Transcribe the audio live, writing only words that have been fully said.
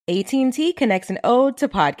AT&T connects an ode to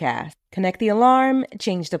podcasts. Connect the alarm,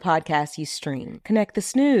 change the podcast you stream. Connect the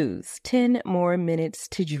snooze, 10 more minutes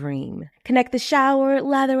to dream. Connect the shower,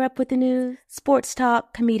 lather up with the news, sports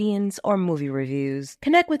talk, comedians, or movie reviews.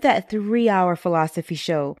 Connect with that 3-hour philosophy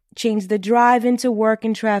show. Change the drive into work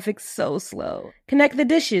and traffic so slow. Connect the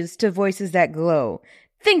dishes to voices that glow.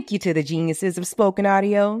 Thank you to the geniuses of spoken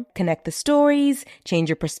audio. Connect the stories, change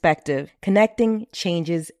your perspective. Connecting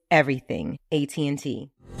changes everything. AT&T.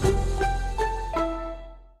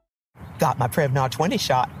 Got my Prevnar 20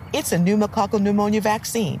 shot. It's a pneumococcal pneumonia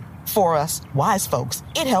vaccine. For us, wise folks,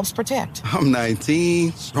 it helps protect. I'm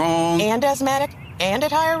 19, strong. And asthmatic, and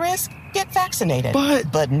at higher risk. Get vaccinated.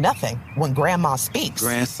 But nothing when grandma speaks.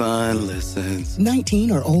 Grandson listens.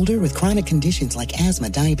 19 or older with chronic conditions like asthma,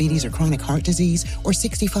 diabetes, or chronic heart disease, or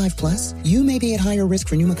 65 plus, you may be at higher risk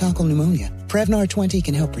for pneumococcal pneumonia. Prevnar 20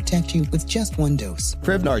 can help protect you with just one dose.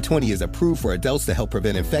 Prevnar 20 is approved for adults to help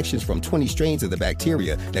prevent infections from 20 strains of the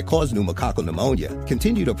bacteria that cause pneumococcal pneumonia.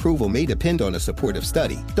 Continued approval may depend on a supportive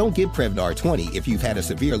study. Don't give Prevnar 20 if you've had a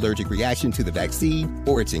severe allergic reaction to the vaccine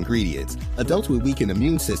or its ingredients. Adults with weakened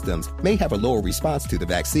immune systems may have a lower response to the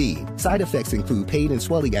vaccine. Side effects include pain and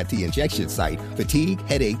swelling at the injection site, fatigue,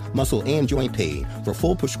 headache, muscle, and joint pain. For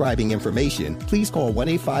full prescribing information, please call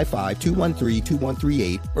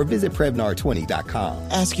 1-855-213-2138 or visit Prevnar20.com.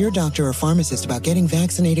 Ask your doctor or pharmacist about getting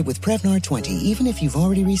vaccinated with Prevnar 20, even if you've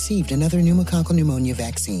already received another pneumococcal pneumonia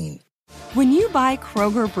vaccine. When you buy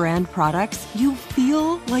Kroger brand products, you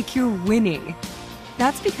feel like you're winning.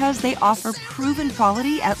 That's because they offer proven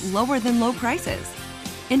quality at lower than low prices.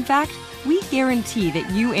 In fact, we guarantee that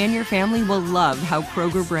you and your family will love how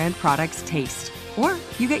Kroger brand products taste, or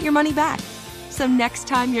you get your money back. So next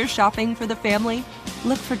time you're shopping for the family,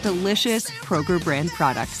 look for delicious Kroger brand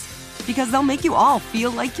products, because they'll make you all feel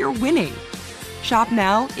like you're winning. Shop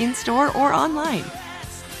now, in-store, or online.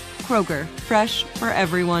 Kroger, fresh for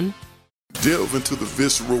everyone. Delve into the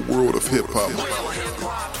visceral world of hip-hop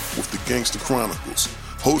with the Gangsta Chronicles.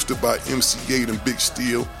 Hosted by MC Gate and Big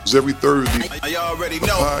Steel, every Thursday, a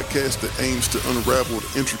podcast that aims to unravel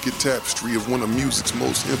the intricate tapestry of one of music's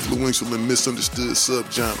most influential and misunderstood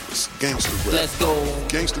subgenres, gangster rap. Let's go.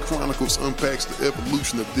 Gangsta Chronicles unpacks the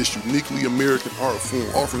evolution of this uniquely American art form,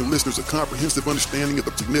 offering listeners a comprehensive understanding of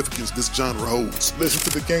the significance this genre holds. Listen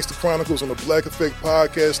to the Gangsta Chronicles on the Black Effect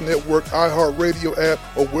Podcast Network, iHeartRadio app,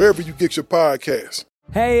 or wherever you get your podcasts.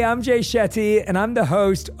 Hey, I'm Jay Shetty, and I'm the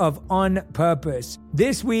host of On Purpose.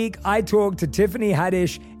 This week, I talked to Tiffany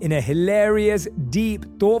Haddish in a hilarious, deep,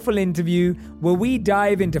 thoughtful interview where we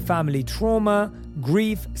dive into family trauma,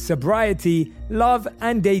 grief, sobriety, love,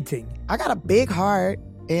 and dating. I got a big heart,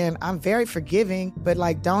 and I'm very forgiving, but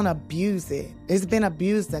don't abuse it. It's been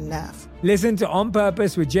abused enough. Listen to On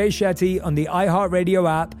Purpose with Jay Shetty on the iHeartRadio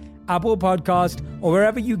app, Apple Podcast, or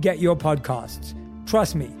wherever you get your podcasts.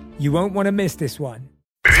 Trust me, you won't want to miss this one.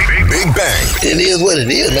 Big Bang. It is what it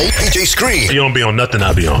is, man. DJ Scream. You don't be on nothing,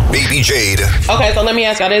 I be on. Baby Jade. Okay, so let me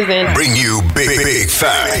ask y'all this then. Bring you big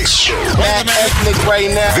facts. Mad ethnic right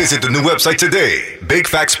now. Visit the new website today,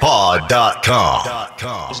 bigfactspod.com.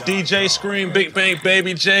 It's DJ Scream, Big Bang,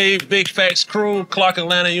 Baby Jade, Big Facts Crew, Clark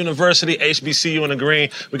Atlanta University, HBCU in the Green.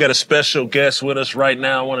 We got a special guest with us right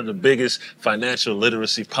now, one of the biggest financial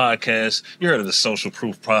literacy podcasts. You heard of the Social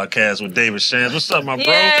Proof Podcast with David Shands. What's up, my bro?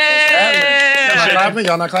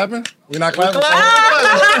 Y'all not clapping? We not clapping?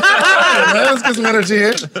 Man, let's get some energy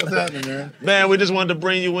here. What's happening, man? Man, we just wanted to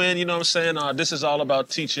bring you in, you know what I'm saying? This is all about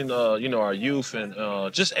teaching, our youth and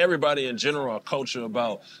just everybody in general, our culture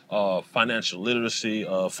about financial literacy,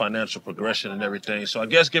 financial progression and everything. So I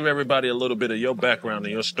guess give everybody a little bit of your background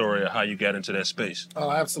and your story of how you got into that space.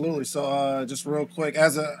 Oh, absolutely. So just real quick,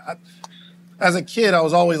 as a kid, I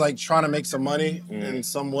was always trying to make some money in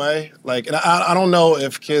some way. And I don't know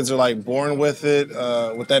if kids are born with it,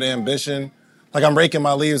 with that ambition. I'm raking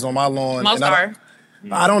my leaves on my lawn. Most are.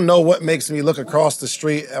 I don't know what makes me look across the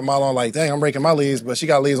street at my lawn dang, I'm raking my leaves, but she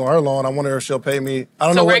got leaves on her lawn. I wonder if she'll pay me. I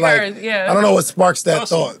don't know what I don't know what sparks that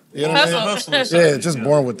thought. You know what I mean? Yeah, just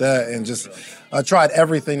born with that, and just I tried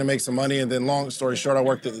everything to make some money. And then, long story short, I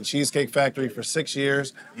worked at the Cheesecake Factory for 6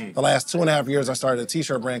 years. The last 2.5 years, I started a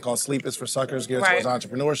T-shirt brand called Sleep is for Suckers, geared towards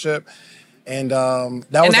entrepreneurship. And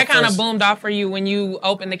that kind of boomed off for you when you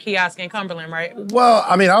opened the kiosk in Cumberland, right? Well,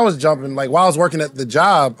 I mean, I was jumping, while I was working at the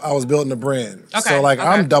job, I was building a brand. Okay. So,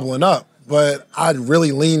 I'm doubling up. But I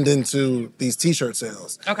really leaned into these T-shirt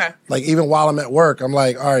sales. Okay. Even while I'm at work, I'm all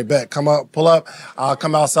right, bet, come up, pull up. I'll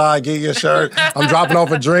come outside, get you a shirt. I'm dropping off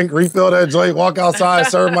a drink, refill that joint, walk outside,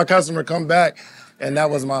 serve my customer, come back. And that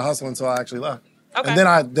was my hustle until I actually left. Okay. And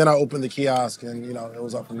then I opened the kiosk, and, it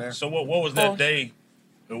was up from there. So what was that day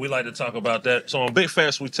And we like to talk about that. So on Big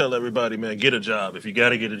Fast, we tell everybody, man, get a job. If you got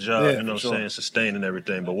to get a job, you know what I'm saying, sustain and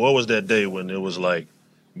everything. But what was that day when it was like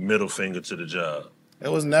middle finger to the job? It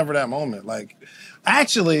was never that moment. Like,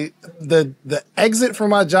 actually, the exit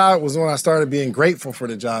from my job was when I started being grateful for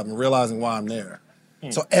the job and realizing why I'm there.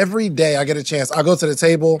 So every day I get a chance, I go to the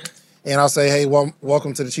table and I'll say, hey,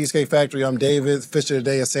 welcome to the Cheesecake Factory. I'm David. Fish of the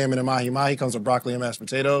day is salmon and mahi. Mahi comes with broccoli and mashed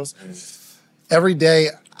potatoes. Every day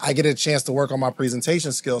I get a chance to work on my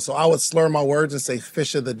presentation skills. So I would slur my words and say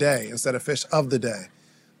fish of the day instead of fish of the day.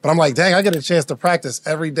 But I'm like, dang, I get a chance to practice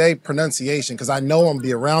every day pronunciation because I know I'm going to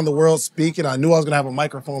be around the world speaking. I knew I was going to have a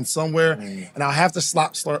microphone somewhere, and I'll have to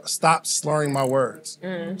stop slurring my words.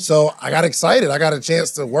 So I got excited. I got a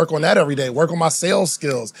chance to work on that every day, work on my sales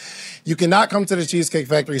skills. You cannot come to the Cheesecake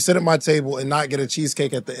Factory, sit at my table, and not get a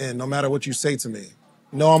cheesecake at the end, no matter what you say to me.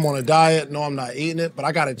 No, I'm on a diet. No, I'm not eating it. But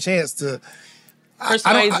I got a chance to...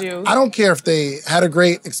 I don't care if they had a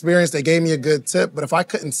great experience, they gave me a good tip, but if I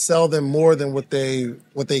couldn't sell them more than what they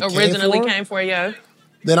originally came for, yeah.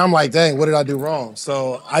 Then I'm like, dang, what did I do wrong?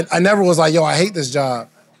 So I never was like, yo, I hate this job.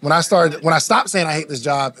 When I stopped saying I hate this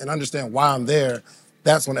job and understand why I'm there,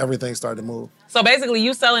 that's when everything started to move. So basically,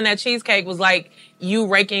 you selling that cheesecake was like you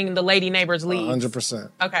raking the lady neighbor's leads. 100%.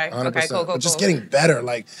 Okay. 100%. Okay. Cool. But just getting better,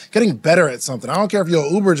 getting better at something. I don't care if you're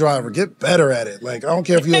an Uber driver, get better at it. Like I don't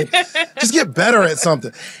care if you just get better at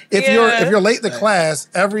something. If you're late to class,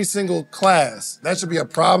 every single class, that should be a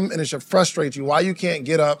problem, and it should frustrate you. Why you can't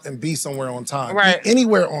get up and be somewhere on time? Right. Be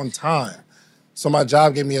anywhere on time. So my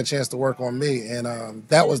job gave me a chance to work on me, and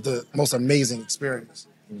that was the most amazing experience.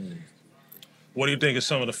 What do you think is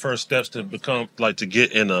some of the first steps to become, to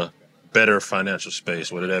get in a better financial space?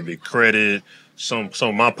 Whether that be credit, some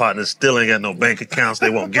of my partners still ain't got no bank accounts. They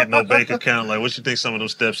won't get no bank account. Like, what you think some of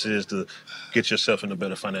those steps is to get yourself in a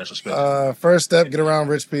better financial space? First step, get around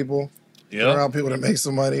rich people. Get around people that make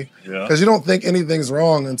some money. Because you don't think anything's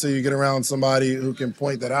wrong until you get around somebody who can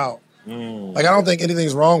point that out. Like, I don't think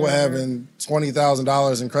anything's wrong with having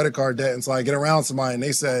 $20,000 in credit card debt until I get around somebody and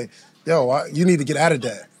they say, yo, you need to get out of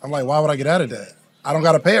debt. I'm like, why would I get out of debt? I don't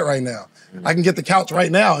got to pay it right now. I can get the couch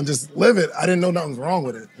right now and just live it. I didn't know nothing's wrong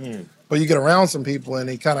with it. But you get around some people and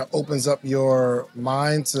it kind of opens up your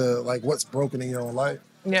mind to what's broken in your own life.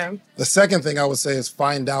 Yeah. The second thing I would say is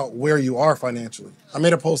find out where you are financially. I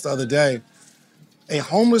made a post the other day. A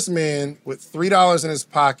homeless man with $3 in his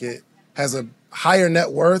pocket has a higher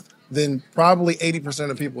net worth than probably 80%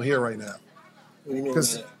 of people here right now. What do you mean?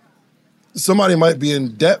 Because somebody might be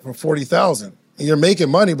in debt for $40,000. And you're making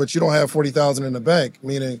money, but you don't have $40,000 in the bank,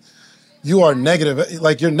 meaning you are negative.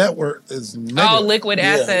 Like your net worth is negative. Oh, liquid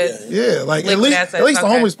assets. Yeah, at least the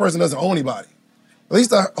homeless person doesn't owe anybody. At least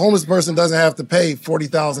the homeless person doesn't have to pay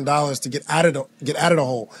 $40,000 to get out of the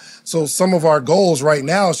hole. So some of our goals right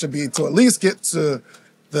now should be to at least get to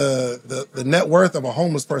the net worth of a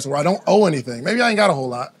homeless person where I don't owe anything. Maybe I ain't got a whole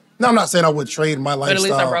lot. No, I'm not saying I would trade my lifestyle. But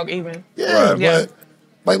at least I broke even. Yeah,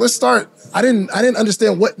 but let's start. I didn't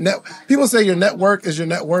understand what people say your net worth is your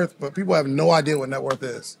net worth, but people have no idea what net worth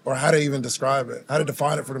is or how to even describe it, how to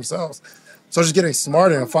define it for themselves. So just getting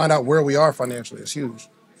smarter and find out where we are financially is huge.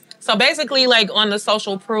 So basically, on the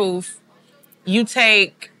social proof, you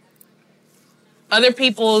take other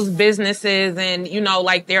people's businesses and,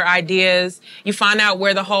 their ideas, you find out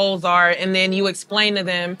where the holes are, and then you explain to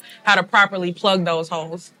them how to properly plug those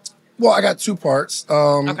holes. Well, I got two parts.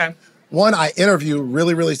 Okay. One, I interview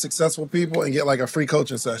really, really successful people and get a free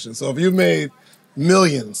coaching session. So if you've made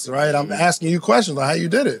millions, right, I'm asking you questions on how you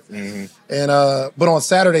did it. And but on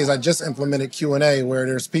Saturdays, I just implemented Q&A where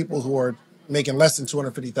there's people who are making less than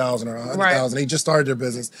 $250,000 or $100,000. Right. They just started their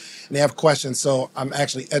business and they have questions. So I'm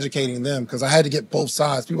actually educating them because I had to get both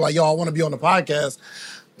sides. People are like, yo, I want to be on the podcast,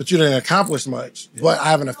 but you didn't accomplish much. Yeah. But I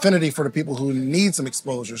have an affinity for the people who need some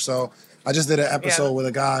exposure. So I just did an episode with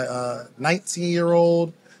a guy,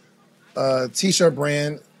 19-year-old t-shirt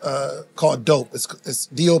brand called Dope. It's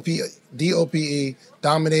D-O-P-E,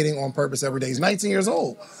 dominating on purpose every day. He's 19 years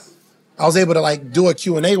old. I was able to do a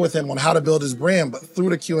Q&A with him on how to build his brand, but through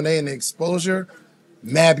the Q&A and the exposure,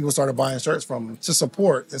 mad people started buying shirts from him to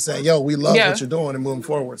support and saying, yo, we love what you're doing and moving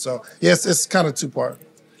forward. So yes, it's kind of two-part.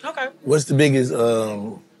 Okay. What's the biggest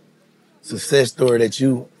success story that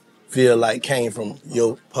you feel like came from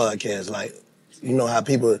your podcast? How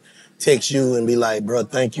people text you and be like, bro,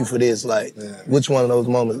 thank you for this. Which one of those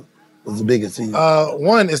moments was the biggest to you?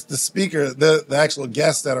 One is the speaker, the actual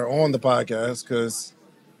guests that are on the podcast, because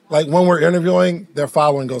when we're interviewing, their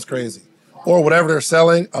following goes crazy. Or whatever they're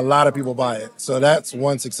selling, a lot of people buy it. So that's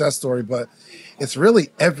one success story. But it's really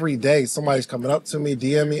every day somebody's coming up to me,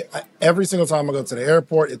 DM me. Every single time I go to the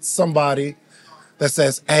airport, it's somebody that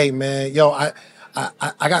says, hey, man, yo,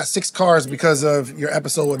 I got 6 cars because of your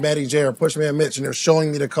episode with Matty J or Pushman Mitch, and they're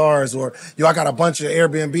showing me the cars, or I got a bunch of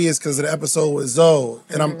Airbnbs because of the episode with Zoe,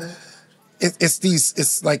 and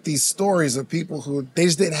it's like these stories of people who they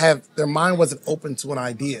just didn't have, their mind wasn't open to an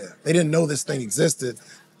idea. They didn't know this thing existed,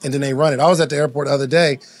 and then they run it. I was at the airport the other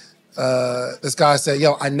day. This guy said,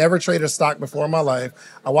 yo, I never traded a stock before in my life.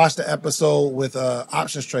 I watched the episode with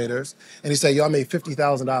options traders, and he said, yo, I made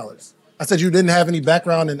 $50,000. I said, you didn't have any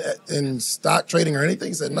background in stock trading or anything?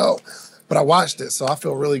 He said, no, but I watched it. So I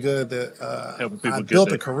feel really good that I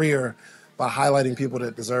built a career by highlighting people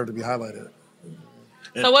that deserve to be highlighted.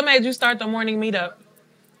 So what made you start the morning meetup?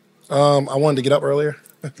 I wanted to get up earlier.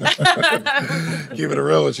 Keep it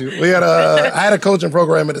real with you. I had a coaching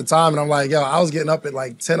program at the time, and I'm like, yo, I was getting up at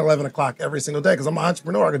like 10, 11 o'clock every single day because I'm an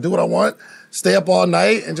entrepreneur. I can do what I want, stay up all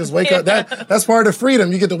night, and just wake up. That's part of the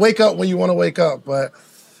freedom. You get to wake up when you want to wake up. But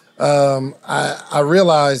I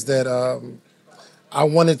realized that I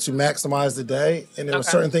wanted to maximize the day, and there were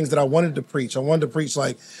certain things that I wanted to preach. I wanted to preach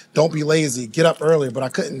like, don't be lazy, get up early, but I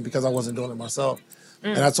couldn't because I wasn't doing it myself.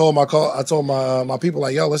 And I told my people,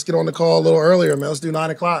 like, yo, let's get on the call a little earlier, man. Let's do 9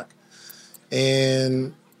 o'clock.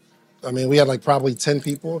 And I mean, we had like probably 10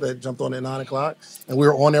 people that jumped on at 9 o'clock, and we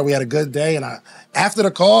were on there. We had a good day. And after the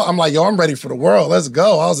call, I'm like, yo, I'm ready for the world. Let's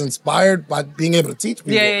go. I was inspired by being able to teach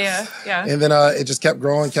people. Yeah. And then it just kept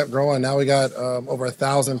growing. Now we got over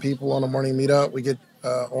 1,000 people on the morning meetup. We get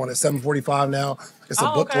on at 7:45 now. It's a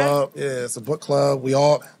book club. Yeah, it's a book club. We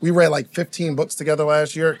read like 15 books together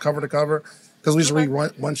last year, cover to cover. Because we just read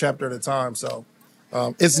one chapter at a time. So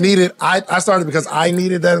it's needed. I started because I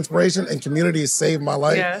needed that inspiration, and community has saved my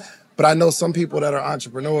life. Yeah. But I know some people that are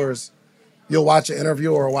entrepreneurs, you'll watch an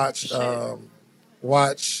interview or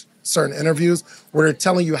watch certain interviews where they're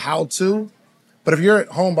telling you how to. But if you're at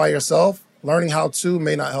home by yourself, learning how to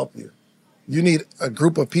may not help you. You need a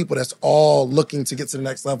group of people that's all looking to get to the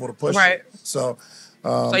next level to push you. So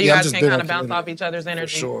you guys can kind of bounce off each other's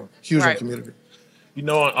energy. For sure. Huge on community. You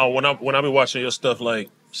know, when I be watching your stuff, like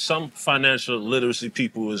some financial literacy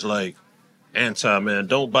people is like anti, man.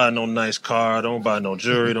 Don't buy no nice car, don't buy no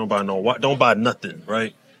jewelry, don't buy nothing,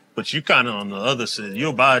 right? But you kind of on the other side.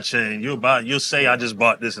 You'll buy a chain, you'll say I just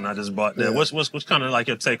bought this and I just bought that. Yeah. What's kind of like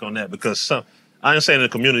your take on that? Because I ain't saying the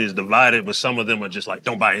community is divided, but some of them are just like,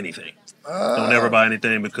 don't buy anything. Don't ever buy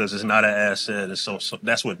anything because it's not an asset. And so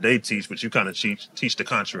that's what they teach, but you kind of teach the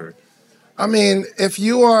contrary. I mean, if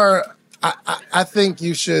you are. I think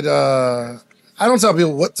you should, I don't tell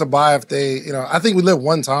people what to buy if they, I think we live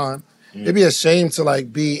one time. It'd be a shame to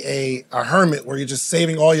like be a hermit where you're just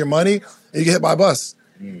saving all your money and you get hit by a bus.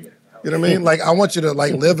 You know what I mean? Like, I want you to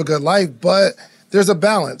like live a good life, but there's a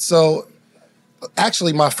balance. So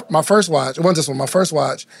actually my first watch, it wasn't this one, my first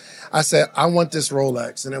watch, I said, I want this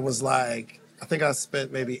Rolex. And it was like, I think I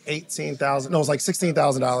spent maybe $16,000. No, it was like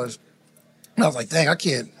 $16,000. And I was like, dang, I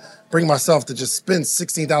can't bring myself to just spend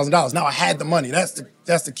 $16,000. Now I had the money. That's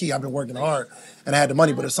the key. I've been working hard and I had the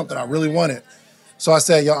money, but it's something I really wanted. So I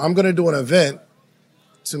said, yo, I'm going to do an event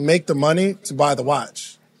to make the money to buy the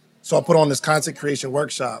watch. So I put on this content creation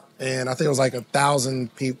workshop, and I think it was like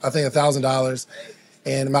 $1,000,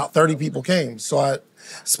 and about 30 people came. So I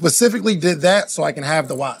specifically did that so I can have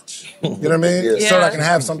the watch. You know what I mean? Yeah. So that I can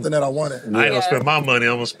have something that I wanted. I ain't gonna spend my money,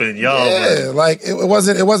 I'm gonna spend y'all money. Yeah, like it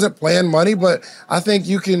wasn't planned money, but I think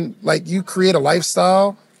you can, like, you create a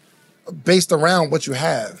lifestyle based around what you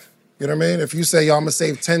have. You know what I mean? If you say, yo, I'm gonna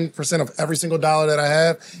save 10% of every single dollar that I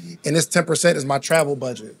have, and this 10% is my travel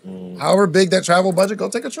budget. However big that travel budget, go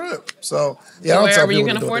take a trip. So yeah, I don't tell wherever you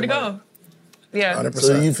can afford to go. Yeah. 100%.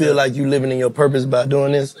 So you feel like you living in your purpose by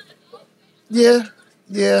doing this? Yeah.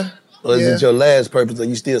 Or is it your last purpose, or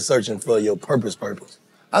you still searching for your purpose?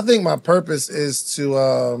 I think my purpose is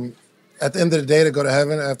to, at the end of the day, to go to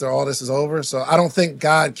heaven after all this is over. So I don't think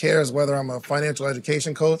God cares whether I'm a financial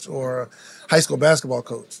education coach or a high school basketball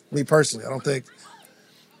coach. Me personally, I don't think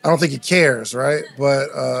he cares, right? But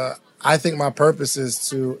I think my purpose is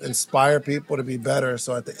to inspire people to be better.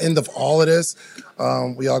 So at the end of all of this,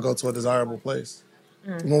 we all go to a desirable place.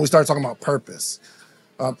 When we start talking about purpose,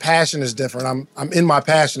 passion is different. I'm in my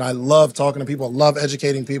passion. I love talking to people, love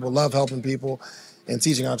educating people, love helping people, and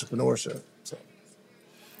teaching entrepreneurship. So,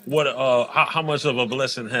 how much of a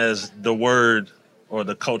blessing has the word or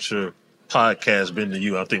the culture podcast been to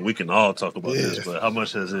you? I think we can all talk about this, but how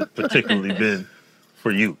much has it particularly been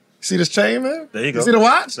for you? See this chain, man? There you go. You see the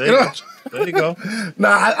watch? There you go. No,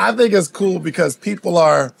 I think it's cool because people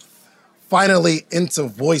are finally into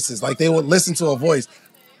voices. Like, they would listen to a voice.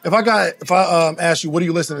 If I ask you, what are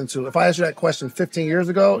you listening to? If I asked you that question 15 years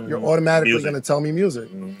ago, you're automatically going to tell me music.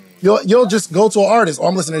 You'll just go to an artist. Oh,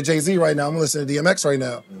 I'm listening to Jay-Z right now. I'm listening to DMX right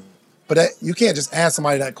now. But you can't just ask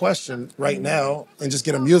somebody that question right now and just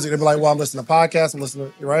get them music. They'll be like, well, I'm listening to podcasts, I'm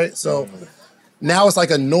listening to, right? So now it's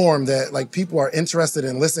like a norm that like people are interested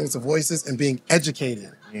in listening to voices and being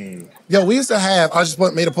educated. Yo, we used to have, I just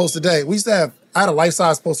made a post today. I had a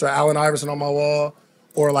life-size poster of Allen Iverson on my wall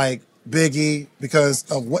or like Biggie because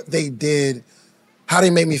of what they did, how they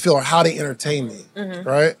made me feel or how they entertained me,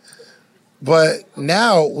 right? But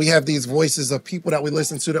now we have these voices of people that we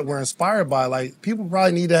listen to that we're inspired by. Like people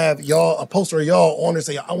probably need to have a poster of y'all on and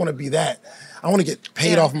say, I want to be that. I want to get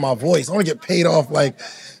paid off of my voice. I want to get paid off like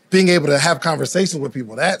being able to have conversations with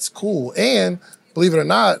people. That's cool. And believe it or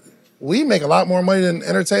not, we make a lot more money than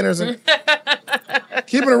entertainers and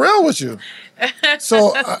keeping it real with you.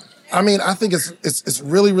 So, I mean, I think it's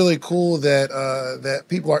really, really cool that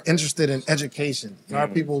people are interested in education. Our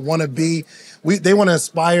people want to they want to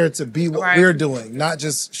aspire to be what we're doing, not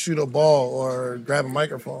just shoot a ball or grab a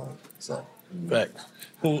microphone. So, Facts.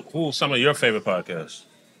 Who's some of your favorite podcasts?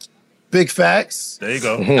 Big Facts. There you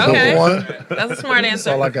go. Okay. One. That's a smart answer. That's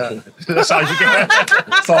all I got. That's all you got.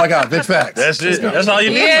 That's all I got. Big Facts. That's it. That's all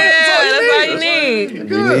you need. Yeah, that's all you need.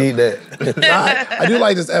 You need that. I do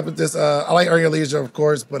like this. I like Earn Your Leisure, of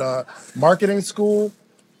course, but Marketing School,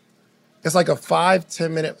 it's like a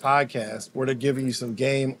 5-10 minute podcast where they're giving you some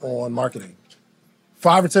game on marketing.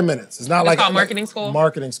 5 or 10 minutes. It's not like called Marketing School?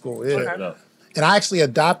 Marketing School, yeah. Okay. And I actually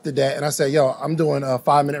adopted that, and I said, yo, I'm doing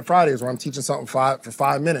 5-minute Fridays where I'm teaching something for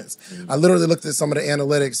 5 minutes. I literally looked at some of the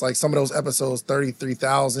analytics, like some of those episodes,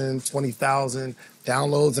 33,000, 20,000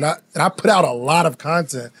 downloads, and I put out a lot of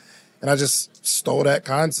content, and I just stole that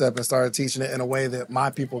concept and started teaching it in a way that my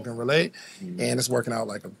people can relate, and it's working out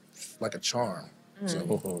like a charm. So,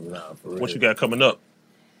 what you got coming up?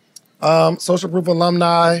 Social Proof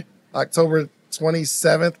Alumni, October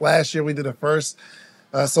 27th. Last year we did the first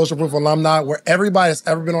Social Proof Alumni, where everybody that's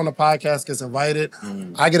ever been on the podcast gets invited.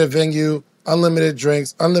 I get a venue, unlimited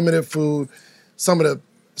drinks, unlimited food. Some of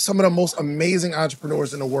the most amazing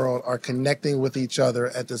entrepreneurs in the world are connecting with each other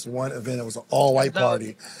at this one event. It was an all-white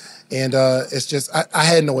party. And it's just, I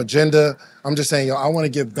had no agenda. I'm just saying, I want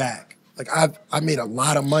to give back. Like, I made a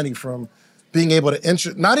lot of money from being able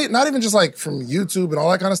to not even just like from YouTube and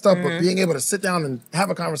all that kind of stuff, but being able to sit down and have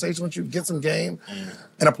a conversation with you, get some game,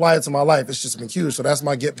 and apply it to my life. It's just been huge. So that's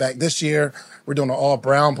my get back. This year, we're doing an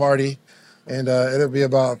all-brown party, and it'll be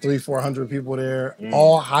about 300-400 people there,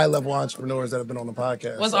 all high-level entrepreneurs that have been on the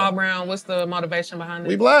podcast. What's all brown? What's the motivation behind it?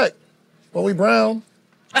 We black, but we brown.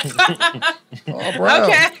 All brown.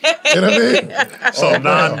 Okay. You know what I mean? So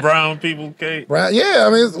non-brown people, Kate? Brown. Yeah, I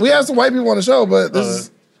mean, we have some white people on the show, but this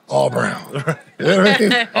is all brown. You know what I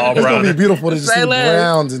mean? All it's brown. going to be beautiful to just Say see less.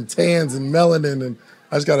 browns and tans and melanin, and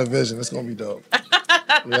I just got a vision. It's going to be dope.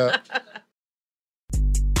 Yeah.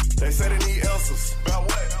 They say they need answers. About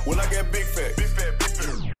what? When I get big fat. Big fat, big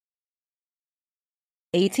fat.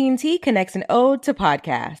 AT&T connects an ode to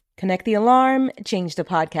podcast. Connect the alarm, change the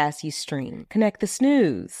podcast you stream. Connect the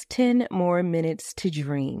snooze, 10 more minutes to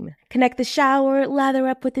dream. Connect the shower, lather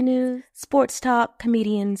up with the news, sports talk,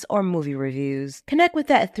 comedians, or movie reviews. Connect with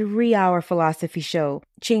that 3-hour philosophy show.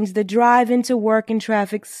 Change the drive into work and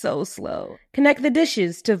traffic so slow. Connect the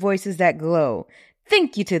dishes to voices that glow.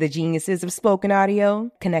 Thank you to the geniuses of spoken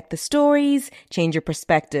audio. Connect the stories, change your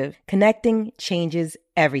perspective. Connecting changes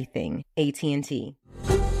everything. AT&T.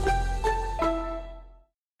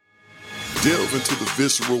 Delve into the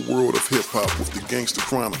visceral world of hip-hop with the Gangsta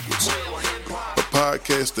Chronicles, a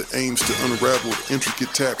podcast that aims to unravel the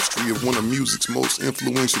intricate tapestry of one of music's most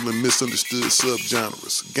influential and misunderstood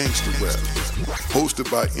subgenres, gangsta rap. Hosted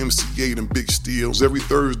by MC8 and Big Steels every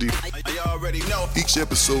Thursday, each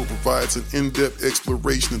episode provides an in-depth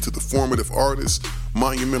exploration into the formative artists,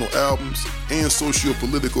 monumental albums, and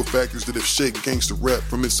socio-political factors that have shaped gangsta rap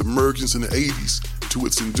from its emergence in the 80s to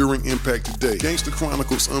its enduring impact today. Gangsta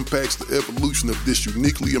Chronicles unpacks the evolution of this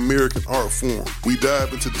uniquely American art form. We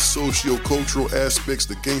dive into the socio-cultural aspects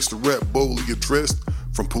that gangsta rap boldly addressed,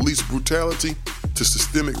 from police brutality to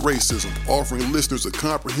systemic racism, offering listeners a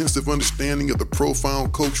comprehensive understanding of the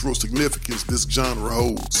profound cultural significance this genre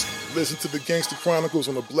holds. Listen to the Gangsta Chronicles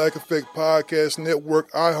on the Black Effect Podcast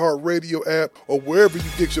Network, iHeartRadio app, or wherever you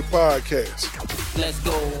get your podcasts. Let's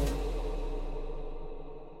go.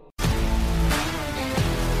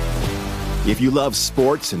 If you love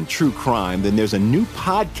sports and true crime, then there's a new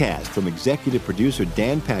podcast from executive producer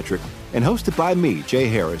Dan Patrick and hosted by me, Jay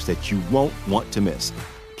Harris, that you won't want to miss.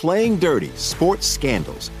 Playing Dirty: Sports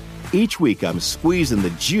Scandals. Each week, I'm squeezing the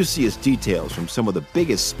juiciest details from some of the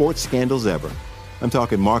biggest sports scandals ever. I'm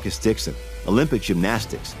talking Marcus Dixon, Olympic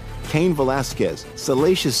gymnastics, Cain Velasquez,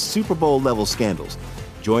 salacious Super Bowl-level scandals.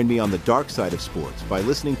 Join me on the dark side of sports by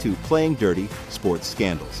listening to Playing Dirty Sports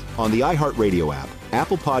Scandals on the iHeartRadio app,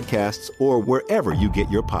 Apple Podcasts, or wherever you get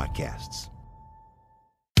your podcasts.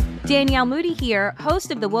 Danielle Moody here,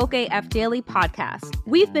 host of the Woke AF Daily podcast.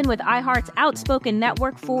 We've been with iHeart's Outspoken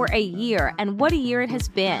Network for a year, and what a year it has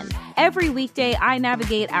been. Every weekday, I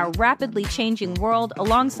navigate our rapidly changing world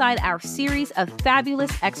alongside our series of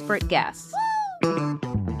fabulous expert guests.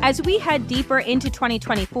 As we head deeper into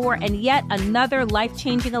 2024 and yet another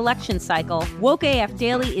life-changing election cycle, Woke AF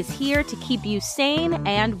Daily is here to keep you sane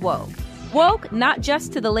and woke. Woke not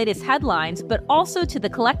just to the latest headlines, but also to the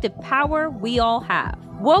collective power we all have.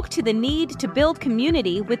 Woke to the need to build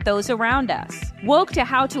community with those around us. Woke to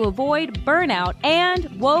how to avoid burnout, and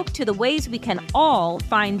woke to the ways we can all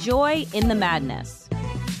find joy in the madness.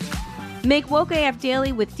 Make Woke AF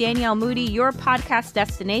Daily with Danielle Moody your podcast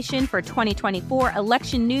destination for 2024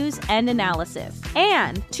 election news and analysis.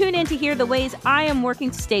 And tune in to hear the ways I am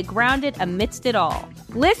working to stay grounded amidst it all.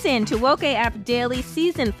 Listen to Woke AF Daily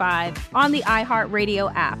Season 5 on the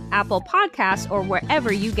iHeartRadio app, Apple Podcasts, or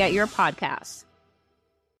wherever you get your podcasts.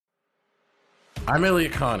 I'm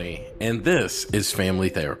Elliot Connie, and this is Family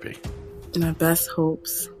Therapy. My best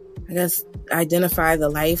hopes, I guess, identify the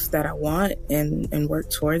life that I want and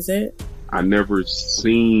work towards it. I never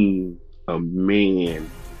seen a man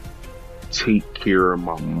take care of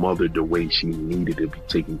my mother the way she needed to be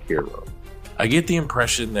taken care of. I get the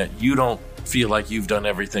impression that you don't feel like you've done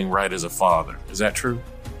everything right as a father. Is that true?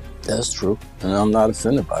 That's true, and I'm not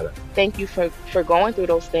offended by that. Thank you for going through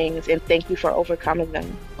those things, and thank you for overcoming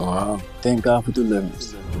them. Wow. Thank God for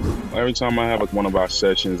deliverance. Every time I have one of our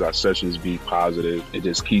sessions be positive. It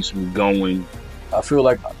just keeps me going. I feel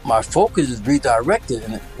like my focus is redirected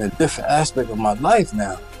in a different aspect of my life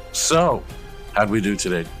now. So, how'd we do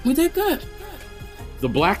today? We did good. The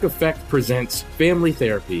Black Effect presents Family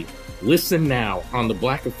Therapy. Listen now on the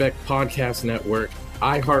Black Effect Podcast Network,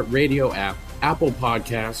 iHeartRadio app, Apple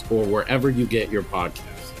Podcasts, or wherever you get your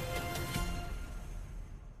podcasts.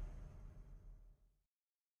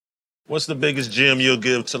 What's the biggest gem you'll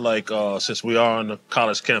give to, since we are on the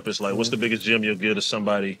college campus, what's the biggest gem you'll give to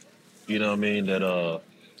somebody, you know what I mean,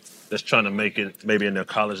 that's trying to make it maybe in their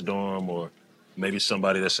college dorm, or maybe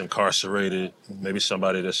somebody that's incarcerated, maybe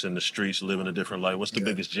somebody that's in the streets living a different life? What's the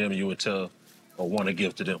biggest gem you would tell or want to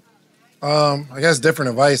give to them? I guess different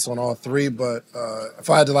advice on all three, but if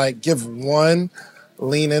I had to give one,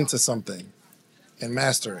 lean into something and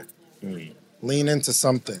master it. Lean into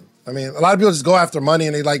something. I mean, a lot of people just go after money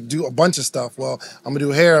and they do a bunch of stuff. Well, I'm gonna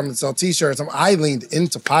do hair, I'm gonna sell t-shirts. I leaned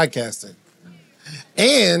into podcasting.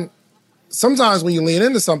 And sometimes when you lean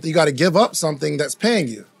into something, you gotta give up something that's paying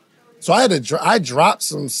you. So I dropped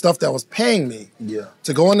some stuff that was paying me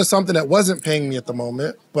to go into something that wasn't paying me at the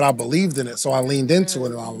moment, but I believed in it. So I leaned into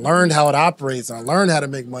it and I learned how it operates and I learned how to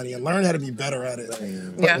make money and learned how to be better at it.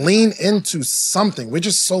 But lean into something. We're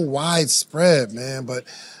just so widespread, man. But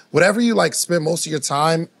whatever you spend most of your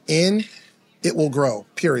time in, it will grow,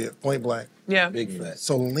 period, point blank. Yeah. Big fact.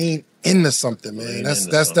 So lean into something, man. That's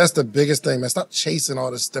the biggest thing, man. Stop chasing all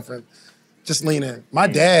this different, just lean in. My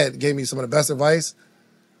dad gave me some of the best advice.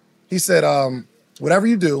 He said, whatever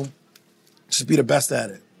you do, just be the best at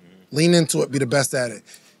it. Lean into it, be the best at it.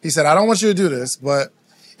 He said, I don't want you to do this, but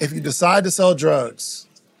if you decide to sell drugs,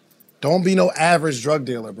 don't be no average drug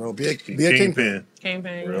dealer, bro. Be a kingpin.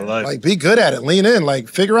 Kingpin. Real life. Be good at it. Lean in.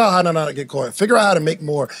 Figure out how to not get caught. Figure out how to make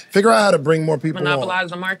more. Figure out how to bring more people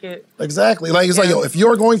Monopolize the market. Exactly. If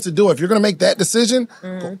you're going to do it, if you're going to make that decision,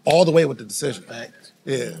 go all the way with the decision.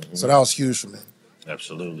 Yeah. So that was huge for me.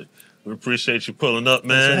 Absolutely. We appreciate you pulling up,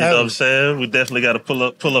 man. You know what I'm saying? We definitely got to pull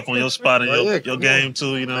up on your spot and your game,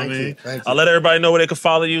 too. You know what I mean? I'll let everybody know where they can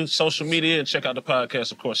follow you, social media, and check out the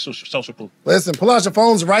podcast, of course, social proof. Listen, pull out your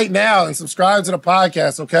phones right now and subscribe to the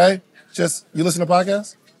podcast, okay? You listen to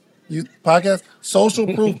podcasts? Social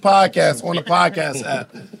Proof Podcast on the podcast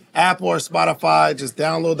app. Apple or Spotify, just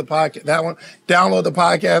download the podcast. That one. Download the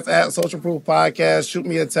podcast app, Social Proof Podcast. Shoot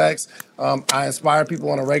me a text. I inspire people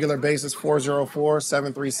on a regular basis,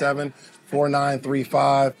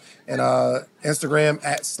 404-737-4935. And Instagram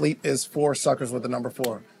 @sleepisfoursuckers with the number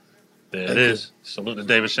 4. There it is. Salute to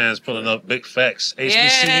David Shands pulling up big facts.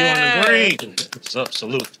 HBCU on the green. What's up?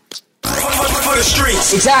 Salute. For the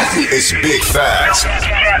streets. Exactly. It's big facts.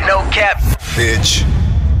 No cap. Bitch.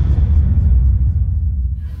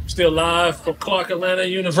 Still live from Clark Atlanta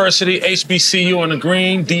University, HBCU on the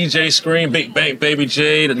green, DJ Scream, Big Bank, Baby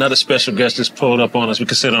Jade. Another special guest just pulled up on us. We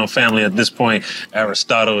consider him family at this point.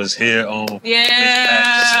 Aristotle is here on Big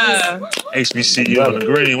Facts. HBCU on the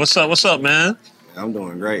green. What's up, man? I'm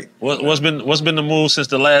doing great. What's been the move since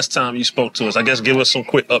the last time you spoke to us? I guess give us some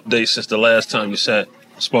quick updates since the last time you sat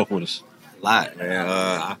spoke with us? A lot,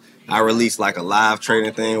 man. I released like a live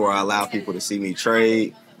trading thing where I allow people to see me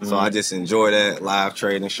trade. So I just enjoy that live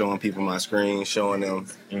trading, showing people my screen, showing them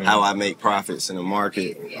how I make profits in the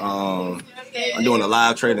market. I'm doing a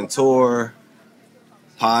live trading tour.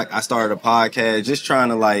 I started a podcast, just trying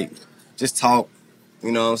to like, just talk.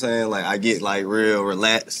 You know what I'm saying? Like I get like real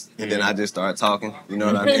relaxed, and then I just start talking. You know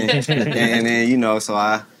what I mean? And then so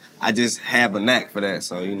I just have a knack for that.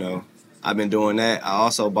 So I've been doing that. I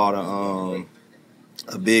also bought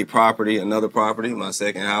a big property, another property, my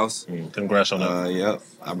second house. Congrats on that. Yep,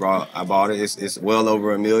 I bought it. It's well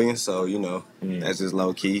over $1 million, so that's just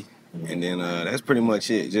low key. And then that's pretty much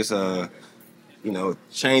it. Just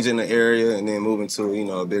changing the area and then moving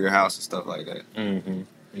to a bigger house and stuff like that.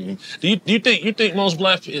 Do you think most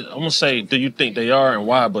black people, I'm gonna say, do you think they are and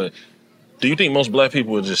why? But do you think most black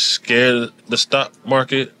people are just scared of the stock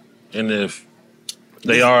market? And if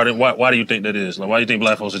they are, then why do you think that is? Like, why do you think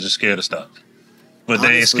black folks are just scared of stocks? But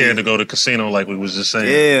they ain't scared to go to casino like we was just saying.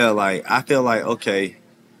 Yeah, like I feel like, okay,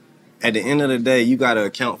 at the end of the day, you got to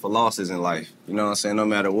account for losses in life. You know what I'm saying? No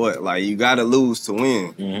matter what. Like, you got to lose to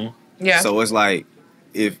win. Yeah. So it's like,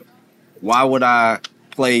 why would I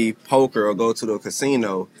play poker or go to the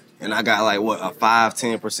casino and I got like, a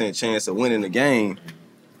 5-10% chance of winning the game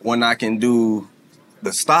when I can do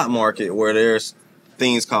the stock market where there's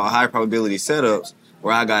things called high probability setups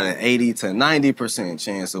where I got an 80 to 90%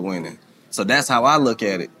 chance of winning. So that's how I look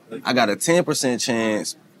at it. I got a 10%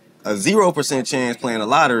 chance, a 0% chance playing the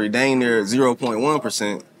lottery, dang near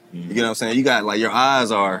 0.1%. You get what I'm saying? You got like your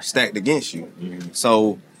odds are stacked against you.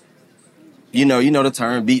 So, you know the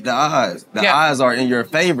term beat the odds. The odds are in your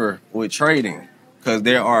favor with trading because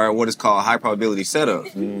there are what is called high probability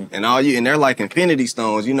setups. And they're like infinity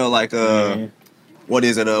stones, what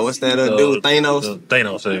is it? What's that dude? Thanos?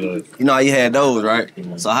 Thanos. You know how you had those, right?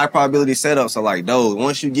 So high probability setups are like those.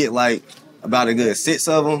 Once you get like about a good 6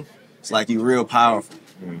 of them, it's like you real powerful.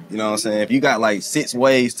 You know what I'm saying? If you got like 6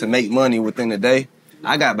 ways to make money within the day,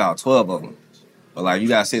 I got about 12 of them. But like you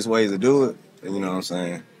got 6 ways to do it, and you know what I'm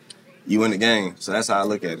saying? You in the game. So that's how I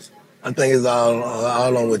look at it. I think it's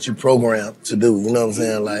all on what you programmed to do. You know what I'm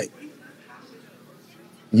saying? Like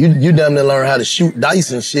you damn near learn how to shoot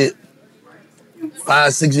dice and shit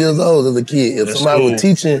 5-6 years old as a kid. If somebody was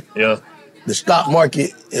teaching the stock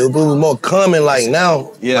market, it was more common like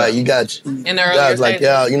now. Yeah. Like you got guys like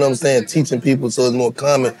y'all, you know what I'm saying, teaching people so it's more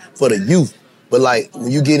common for the youth. But like when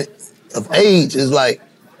you get of age, it's like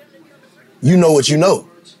you know what you know.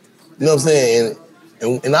 You know what I'm saying?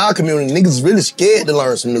 And in our community, niggas is really scared to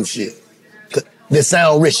learn some new shit. That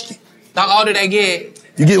sound risky. The older they get.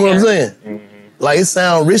 You get what I'm saying? Like, it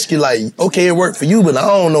sound risky, like, okay, it worked for you, but I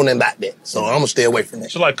don't know nothing about that. So I'm gonna stay away from that.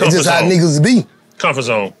 So like that's just how niggas be. Comfort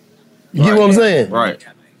zone. You get what I'm saying? Right.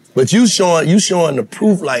 But you showing the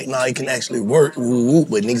proof, like, nah, it can actually work, but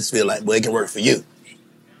niggas feel like, well, it can work for you.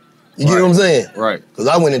 You get what I'm saying? Right. Because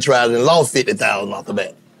I went and tried it and lost 50,000 off the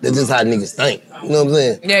bat. That's just how niggas think. You know what I'm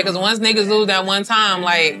saying? Yeah, because once niggas lose that one time,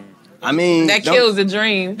 like, I mean, that kills the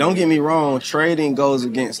dream. Don't get me wrong, trading goes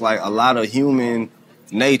against like a lot of human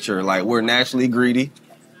nature. Like, we're naturally greedy.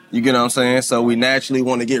 You get what I'm saying? So we naturally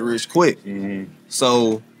want to get rich quick.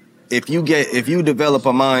 So if you develop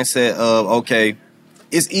a mindset of, okay,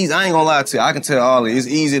 it's easy. I ain't gonna lie to you. I can tell all of you, it's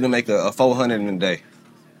easy to make a 400 in a day.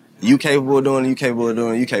 You capable of doing it, you capable of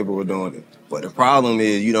doing it, you capable of doing it. But the problem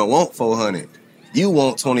is you don't want 400. You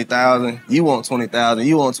want 20,000, you want 20,000,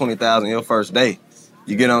 you want 20,000 your first day.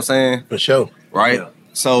 You get what I'm saying? For sure. Right? Yeah.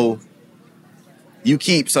 So you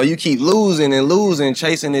keep losing and losing,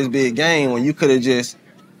 chasing this big game when you could have just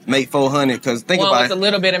made 400. Because think about it. a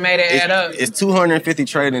little bit and made it add up. It's 250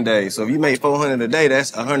 trading days. So if you make 400 a day,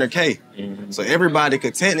 that's 100K. So everybody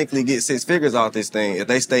could technically get 6 figures off this thing if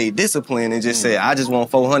they stay disciplined and just say, I just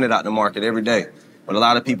want 400 out the market every day. But a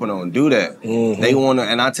lot of people don't do that. They want to,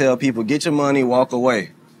 and I tell people, get your money, walk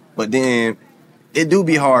away. But then it do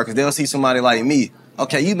be hard because they'll see somebody like me.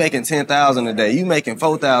 Okay, you making 10,000 a day. You making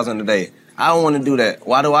 4,000 a day. I don't want to do that.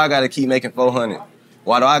 Why do I got to keep making 400?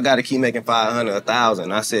 Why do I got to keep making 500,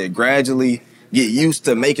 1,000? I said, gradually get used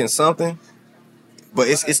to making something, but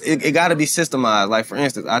it got to be systemized. Like, for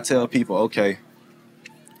instance, I tell people, okay,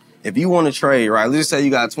 if you want to trade, right, let's just say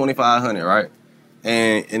you got 2,500, right?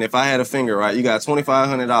 And if I had a finger, right, you got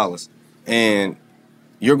 $2,500, and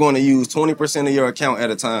you're going to use 20% of your account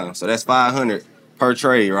at a time. So that's 500 per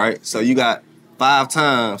trade, right? So you got 5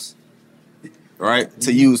 times, right,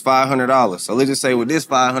 to use $500. So let's just say with this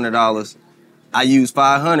 $500, I use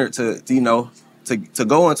 500 to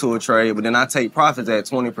go into a trade, but then I take profits at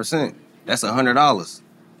 20%. That's $100.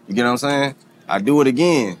 You get what I'm saying? I do it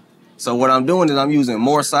again. So what I'm doing is I'm using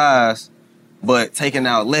more size but taking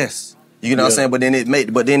out less. You know what I'm saying?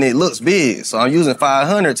 But then it looks big. So I'm using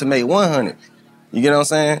 500 to make 100. You get what I'm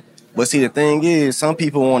saying? But see, the thing is, some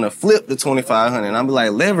people want to flip the 2,500, and I'm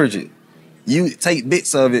like, leverage it. You take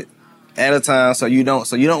bits of it at a time, so you don't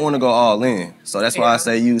want to go all in. So that's why I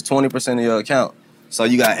say use 20% of your account. So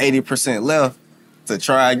you got 80% left to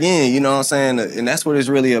try again. You know what I'm saying? And that's what it's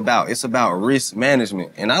really about. It's about risk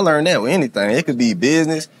management. And I learned that with anything. It could be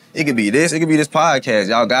business. It could be this. It could be this podcast.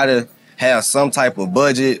 Y'all gotta have some type of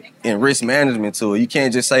budget and risk management to it. You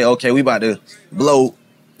can't just say, okay, we about to blow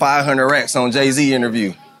 500 racks on Jay-Z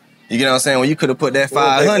interview. You get what I'm saying? Well, you could have put that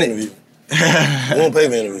 500. We won't pay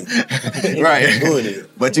for interview. Right.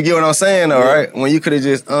 But you get what I'm saying, though, right? When you could have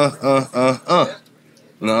just,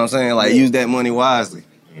 You know what I'm saying? Like, use that money wisely.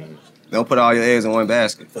 Don't put all your eggs in one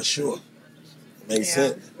basket. For sure. Makes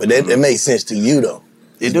sense. But that makes sense to you, though.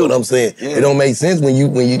 It do. What I'm saying. Yeah. It don't make sense when you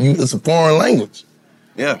it's a foreign language.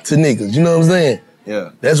 Yeah. To niggas. You know what I'm saying?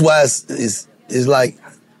 Yeah. That's why it's like,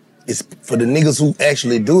 it's for the niggas who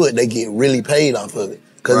actually do it, they get really paid off of it.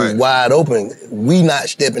 Because it's wide open. We not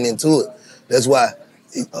stepping into it. That's why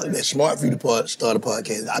that's smart for you to start a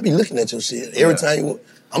podcast. I be looking at your shit. Every time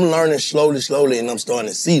I'm learning slowly, and I'm starting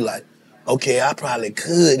to see like, okay, I probably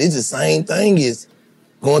could. It's the same thing as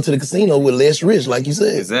going to the casino with less risk, like you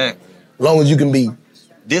said. Exactly. As long as you can be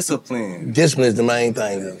disciplined. Discipline is the main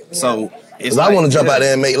thing. So because I want to jump out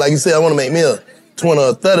there and make, like you said, I want to make me a 20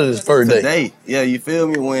 or 30 this first day. Yeah, you feel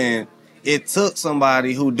me? When it took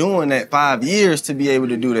somebody who doing that 5 years to be able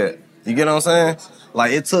to do that. You get what I'm saying?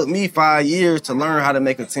 Like, it took me 5 years to learn how to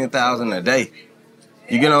make a $10,000 a day.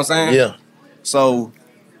 You get what I'm saying? Yeah. So,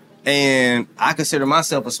 and I consider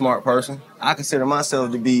myself a smart person. I consider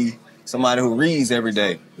myself to be somebody who reads every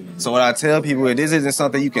day. So what I tell people is this isn't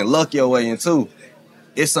something you can luck your way into.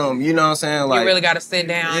 It's something, you know what I'm saying? Like, you really got to sit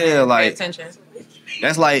down and pay attention.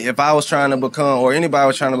 That's like if I was trying to become, or anybody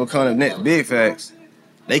was trying to become the next Big Facts,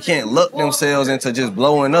 they can't luck themselves into just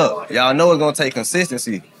blowing up. Y'all know it's going to take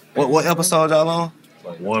consistency. What episode y'all on?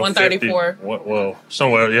 Like 134. Well,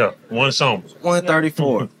 somewhere, one song.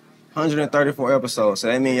 134. 134 episodes. So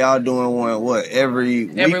that means y'all doing one, every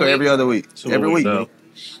week or every other week? Every week. No.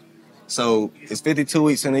 So it's 52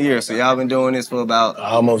 weeks in a year. So y'all been doing this for about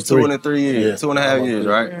almost 2 and 3 years, 2.5 years,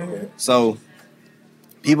 right? Mm-hmm. So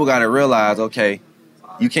people got to realize, okay,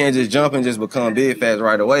 you can't just jump and just become Big Facts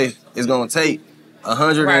right away. It's going to take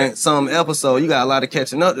 100 and some episodes. You got a lot of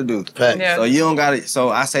catching up to do. Facts. Yeah. So you don't got it. So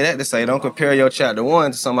I say that to say, don't compare your chapter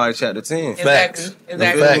 1 to somebody's chapter 10. Facts.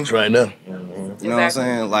 Exactly. Facts right now. You know what I'm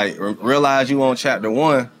saying? Like, realize you on chapter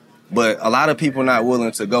 1, but a lot of people not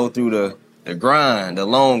willing to go through the grind, the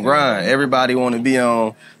long grind. Everybody want to be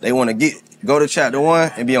on, they want to go to chapter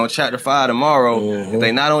 1 and be on chapter 5 tomorrow. If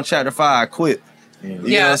they not on chapter 5, quit. You know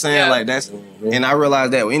what I'm saying? Yeah. Like, that's, and I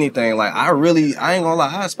realized that with anything. Like, I ain't gonna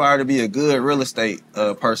lie, I aspire to be a good real estate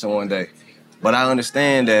person one day. But I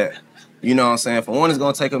understand that, you know what I'm saying? For 1, it's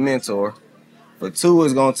gonna take a mentor. For 2,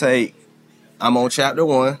 it's gonna take, I'm on chapter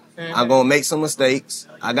 1. I'm gonna make some mistakes.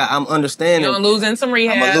 I'm understanding. You're gonna lose in some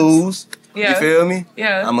rehabs. I'm gonna lose. Yeah. You feel me?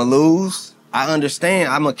 Yeah. I'm gonna lose. I understand.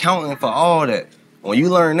 I'm accounting for all that. When you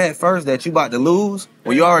learn that first, that you about to lose,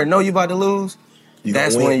 when you already know you about to lose,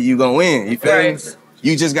 that's when you gonna win. You feel me?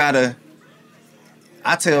 You just gotta,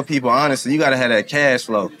 I tell people honestly, you gotta have that cash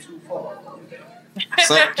flow.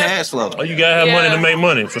 Cash flow. Oh, you gotta have money to make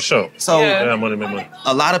money, for sure. So, you gotta have money to make money.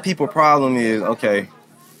 A lot of people's problem is, okay,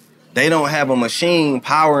 they don't have a machine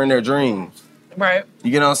powering their dreams. Right.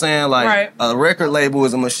 You get what I'm saying? Like, a record label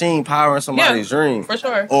is a machine powering somebody's dream. For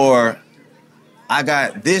sure. Or, I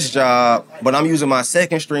got this job, but I'm using my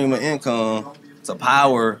second stream of income to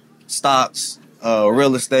power stocks,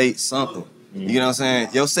 real estate, something. You know what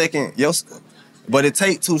I'm saying? But it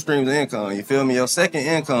take 2 streams of income. You feel me? Your second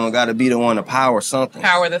income got to be the one to power something.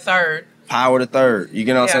 Power the third. You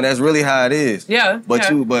get what I'm saying? That's really how it is. Yeah. But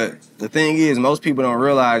the thing is, most people don't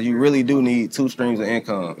realize you really do need 2 streams of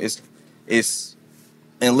income. It's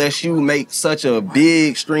unless you make such a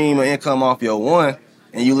big stream of income off your 1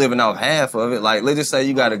 and you living off half of it. Like, let's just say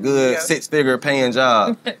you got a good 6-figure paying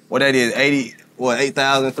job. What that is,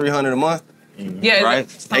 $8,300 a month? Yeah, right?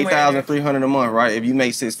 $8,300 a month, right? If you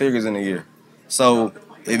make 6 figures in a year. So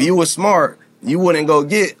if you were smart, you wouldn't go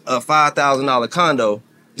get a $5,000 condo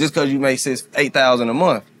just because you make $8,000 a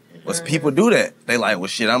month. But people do that. They like, well,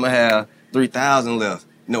 shit, I'm gonna have $3,000 left.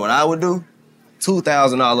 You know what I would do?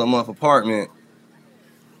 $2,000 a month apartment.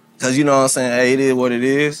 Cause you know what I'm saying? Hey, it is what it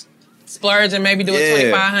is. Splurge and maybe do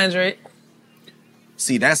it $2,500.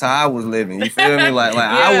 See, that's how I was living. You feel me? Like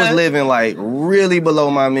I was living like really below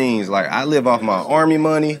my means. Like I live off my army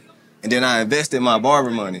money, and then I invested my barber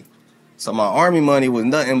money. So my army money was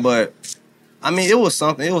nothing but I mean, it was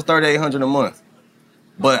something. It was $3,800 a month.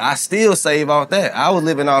 But I still save off that. I was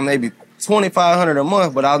living on maybe $2,500 a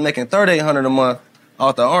month, but I was making $3,800 a month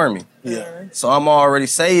off the Army. Yeah. So I'm already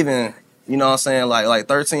saving, you know what I'm saying, like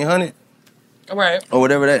 $1,300. Right. Or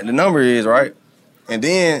whatever that the number is, right? And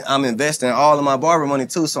then I'm investing all of my barber money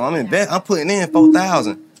too. So I'm putting in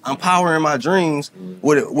 $4,000. I'm powering my dreams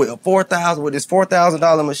with this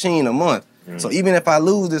 $4,000 machine a month. So even if I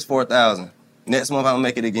lose this $4,000, next month I'll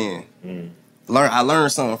make it again. I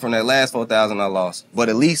learned something from that last $4,000 I lost. But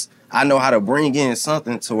at least I know how to bring in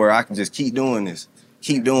something to where I can just keep doing this,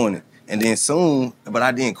 keep doing it. And then soon, but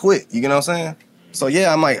I didn't quit. You get what I'm saying? So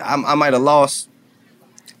yeah, I might have lost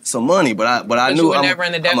some money, but I knew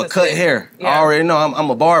I'm a cut hair. Yeah. I already know I'm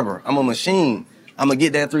a barber. I'm a machine. I'm gonna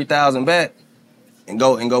get that $3,000 back and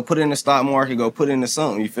go put it in the stock market, go put it into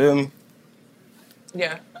something. You feel me?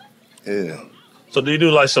 Yeah. Yeah. So do you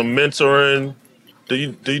do like some mentoring? Do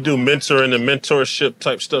you do mentoring and mentorship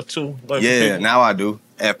type stuff too? Like yeah, now I do.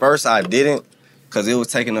 At first I didn't because it was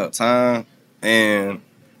taking up time, and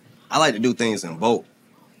I like to do things in bulk.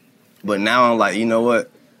 But now I'm like, you know what?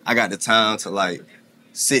 I got the time to like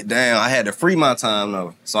sit down. I had to free my time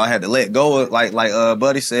though, so I had to let go of like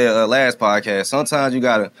Buddy said last podcast. Sometimes you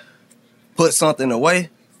gotta put something away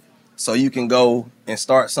so you can go and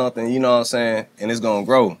start something. You know what I'm saying? And it's gonna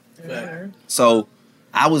grow. Mm-hmm. So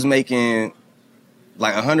I was making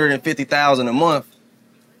like $150,000 a month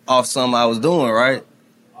off something I was doing, right?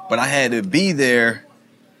 But I had to be there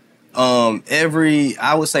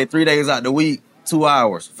I would say 3 days out the week, 2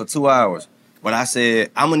 hours for 2 hours. But I said,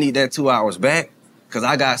 I'm gonna need that 2 hours back because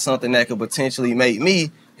I got something that could potentially make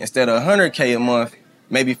me, instead of $100K a month,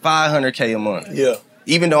 maybe $500K a month. Yeah.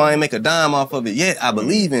 Even though I ain't make a dime off of it yet, I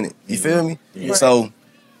believe in it. You feel me? Yeah. So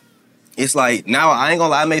it's like, now I ain't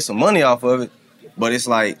gonna lie, I made some money off of it, but it's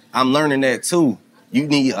like, I'm learning that too. You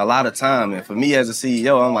need a lot of time. And for me as a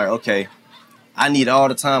CEO, I'm like, okay, I need all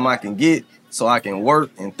the time I can get so I can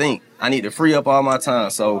work and think. I need to free up all my time.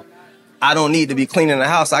 So I don't need to be cleaning the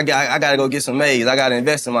house. I got to go get some maids. I got to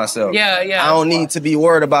invest in myself. Yeah. I don't need to be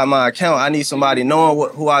worried about my account. I need somebody knowing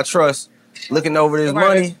who I trust, looking over this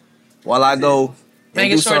money while I go and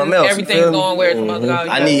making do sure something else. everything's going where it's supposed to go.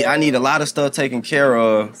 I need a lot of stuff taken care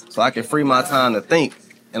of so I can free my time to think.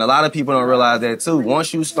 And a lot of people don't realize that too.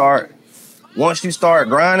 Once you start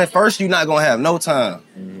grinding, first you're not gonna have no time.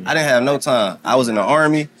 I didn't have no time. I was in the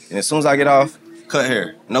Army, and as soon as I get off, cut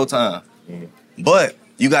hair, no time. But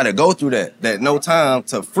you gotta go through that no time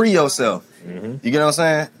to free yourself. You get what I'm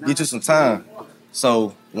saying? Get you some time.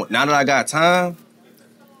 So now that I got time,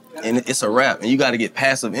 and it's a wrap, and you gotta get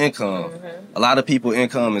passive income. A lot of people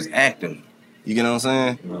income is active. You get what I'm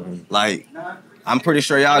saying? Like, I'm pretty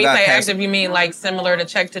sure y'all got passive. Active, you mean like similar to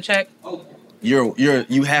check?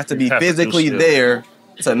 You have to be physically there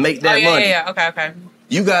to make that money. Yeah. Okay.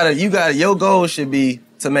 You gotta, your goal should be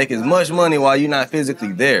to make as much money while you're not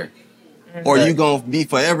physically there. Or you gonna be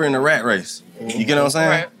forever in the rat race. You get what I'm saying?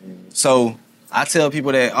 Right. So I tell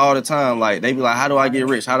people that all the time, like, they be like, how do I get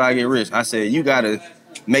rich? How do I get rich? I said, you gotta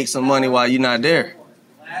make some money while you're not there.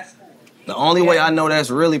 The only way I know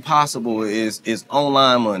that's really possible is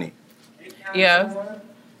online money. Yeah.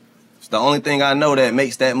 It's the only thing I know that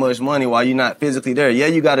makes that much money while you're not physically there. Yeah,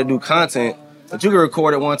 you gotta do content, but you can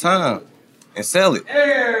record it one time and sell it.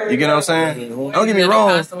 You get what I'm saying? Don't get me wrong.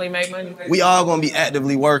 Constantly make money. We all gonna be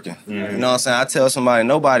actively working. You know what I'm saying? I tell somebody,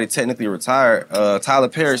 nobody technically retired. Tyler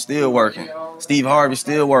Perry's still working. Steve Harvey's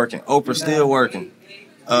still working. Oprah's still working.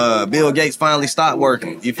 Bill Gates finally stopped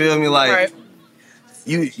working. You feel me? Like,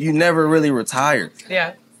 you never really retired.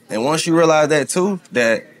 Yeah. And once you realize that too,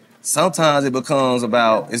 that sometimes it becomes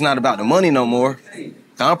it's not about the money no more.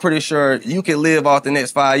 I'm pretty sure you could live off the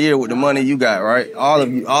next 5 years with the money you got, right? All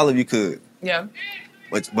of you could. Yeah.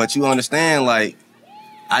 But you understand, like,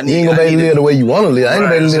 you ain't gonna be able to live the way you want to live. I ain't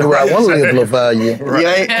gonna be able to live the way I want to live for no 5 years.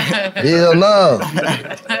 Right? Hell no.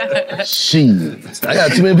 Shit. I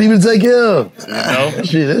got too many people to take care of. You know?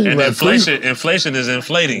 Shit, and inflation is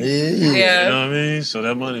inflating. Yeah. You know what I mean? So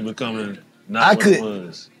that money becoming not what it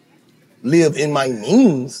was. Live in my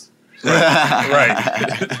means. Right.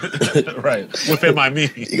 Within my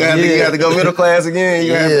means. You got to go middle class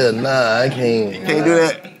again. Nah, I can't. You can't do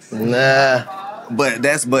that? Nah. But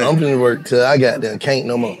I'm gonna work till I got there. Can't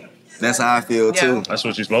no more. That's how I feel too. That's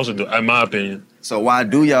what you're supposed to do, in my opinion. So why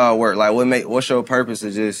do y'all work? Like, what's your purpose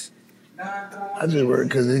of just? I just work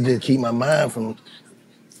because it just keep my mind from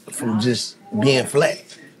just being flat.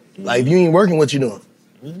 Like, if you ain't working, what you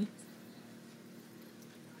doing?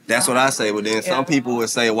 That's what I say. But then some people would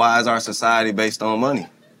say, why is our society based on money?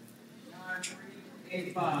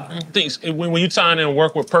 I think when you tie in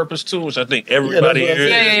work with purpose too, which I think everybody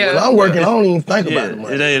here. When I'm working, I don't even think about it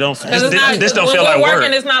much. This don't feel like work.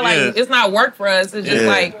 It's not like it's not work for us. It's just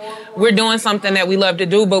like we're doing something that we love to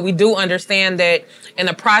do, but we do understand that in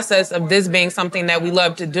the process of this being something that we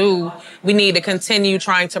love to do, we need to continue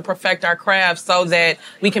trying to perfect our craft so that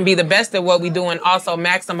we can be the best at what we do and also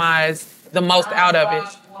maximize the most out of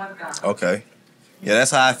it. Okay. Yeah,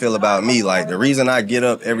 that's how I feel about me. Like, the reason I get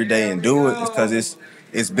up every day and do it is because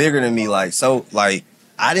it's bigger than me. Like, so, like,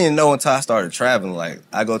 I didn't know until I started traveling. Like,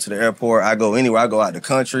 I go to the airport, I go anywhere, I go out the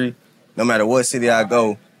country, no matter what city I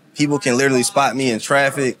go. People can literally spot me in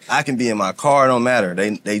traffic. I can be in my car, it don't matter.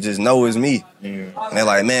 They just know it's me. And they're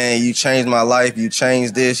like, man, you changed my life, you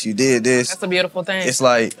changed this, you did this. That's a beautiful thing. It's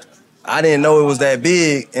like, I didn't know it was that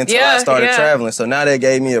big until I started traveling. So now that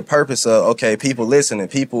gave me a purpose of, okay, people listening,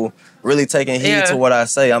 people really taking heed to what I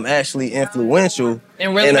say. I'm actually influential.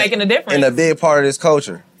 And really making a difference. In a big part of this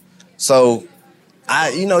culture. So,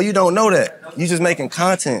 you don't know that. You just making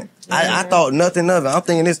content. I thought nothing of it. I'm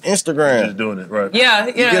thinking it's Instagram. You're just doing it, right? Yeah.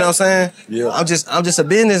 You get what I'm saying? Yeah. I'm just a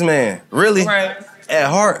businessman. Really. Right. At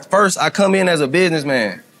heart, first, I come in as a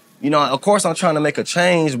businessman. You know, of course, I'm trying to make a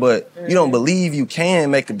change, but you don't believe you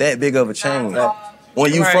can make that big of a change.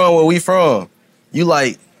 When you from where we from, you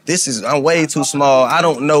like, I'm way too small. I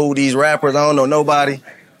don't know these rappers. I don't know nobody.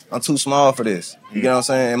 I'm too small for this. You get what I'm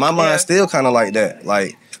saying? And my mind's still kind of like that.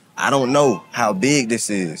 Like, I don't know how big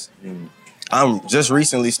this is. I'm just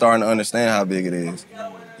recently starting to understand how big it is.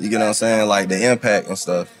 You get what I'm saying? Like, the impact and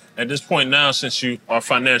stuff. At this point now, since you are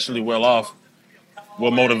financially well off,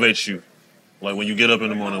 what motivates you? Like, when you get up in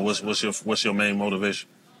the morning, what's your main motivation?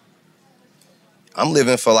 I'm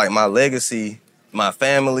living for, like, my legacy, my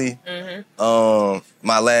family,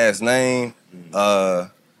 my last name.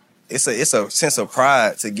 It's a sense of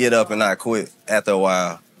pride to get up and not quit after a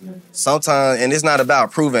while. Sometimes, and it's not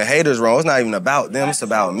about proving haters wrong. It's not even about them. It's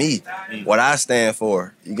about me, what I stand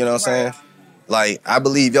for. You get what I'm saying? Like, I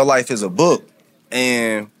believe your life is a book.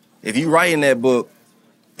 And if you write in that book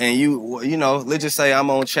and you know, let's just say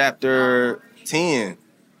I'm on chapter 10,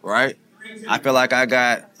 right? I feel like I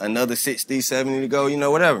got another 60, 70 to go, you know,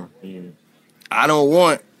 whatever. I don't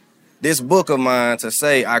want this book of mine to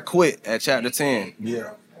say I quit at chapter 10.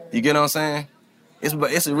 Yeah. You get what I'm saying?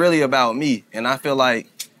 It's really about me. And I feel like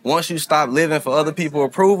once you stop living for other people's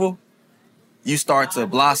approval, you start to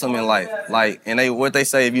blossom in life. Like, and what they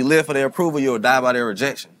say, if you live for their approval, you'll die by their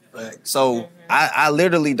rejection. Right. So I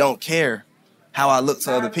literally don't care how I look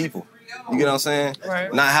to other people. You get what I'm saying?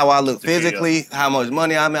 Right. Not how I look physically, how much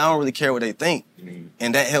money I make. I don't really care what they think.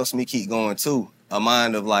 And that helps me keep going too. A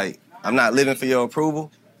mind of like, I'm not living for your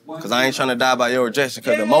approval because I ain't trying to die by your rejection.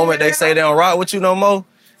 Because the moment they say they don't rock with you no more,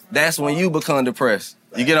 that's when you become depressed.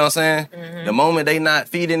 You get what I'm saying? The moment they not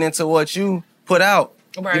feeding into what you put out,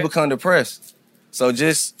 you become depressed. So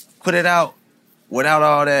just put it out without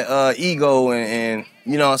all that ego and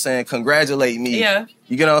you know what I'm saying, congratulate me. Yeah.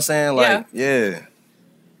 You get what I'm saying? Like, yeah.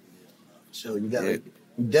 So you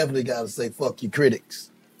definitely gotta say fuck your critics.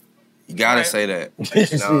 You gotta say that.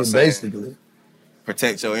 You know what I'm saying? Basically.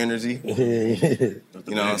 Protect your energy. You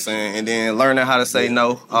know what I'm saying? And then learning how to say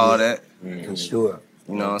no, all that. For sure.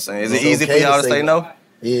 You know what I'm saying? Is it easy for y'all to say no?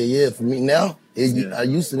 Yeah. For me now, I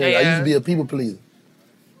used to be a people pleaser.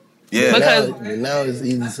 Yeah. Now it's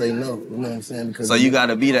easy to say no. You know what I'm saying? Because so you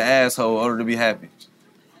gotta be the asshole in order to be happy.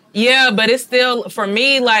 Yeah, but it's still, for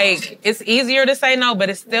me, like, it's easier to say no, but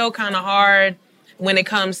it's still kind of hard when it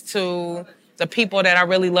comes to the people that I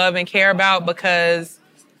really love and care about, because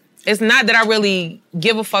it's not that I really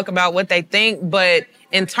give a fuck about what they think, but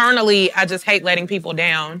internally, I just hate letting people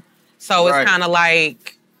down. So it's kind of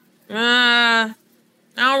like, I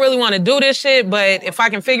don't really want to do this shit, but if I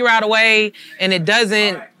can figure out a way and it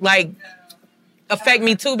doesn't, like, affect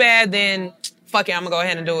me too bad, then fuck it, I'm going to go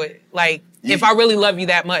ahead and do it. Like, if I really love you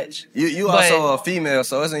that much. You also a female,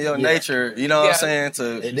 so it's in your nature, you know what I'm saying?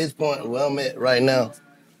 To at this point, where I'm at right now,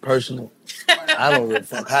 personally, I don't really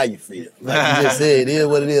fuck how you feel. Like you just said, it is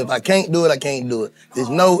what it is. If I can't do it, I can't do it. It's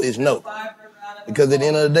no, it's no. Because at the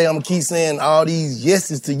end of the day, I'm going to keep saying all these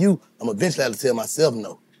yeses to you. I'm eventually have to tell myself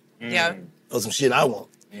no. Yeah. For some shit I want.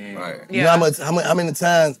 Right. You know how many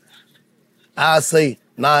times I say,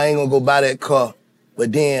 nah, I ain't going to go buy that car,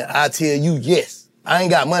 but then I tell you yes. I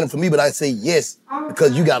ain't got money for me, but I say yes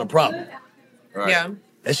because you got a problem. Right. Yeah.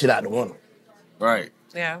 That shit out the window. Right.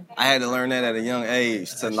 Yeah. I had to learn that at a young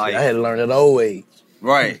age to like. I had to learn that at an old age.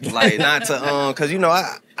 Right. Like not to because you know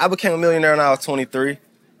I became a millionaire when I was 23.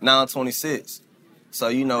 Now I'm 26. So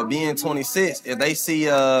you know, being 26, if they see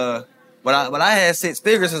but I had 6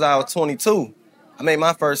 figures since I was 22. I made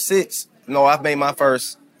my first 6. No, I made my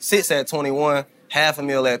first 6 at 21.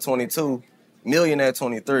 $500,000 at 22, $1 million at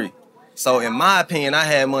 23. So in my opinion, I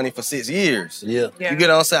had money for 6 years. Yeah. You get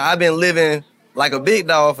what I'm saying? I've been living like a big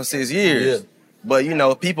dog for 6 years. Yeah. But, you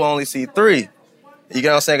know, people only see 3. You get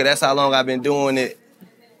what I'm saying? 'Cause that's how long I've been doing it,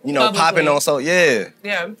 you know, Publicly. popping on. So, yeah.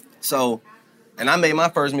 Yeah. So, and I made my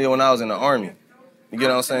first meal when I was in the Army. You get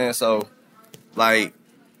what I'm saying? So, like,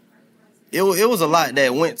 it was a lot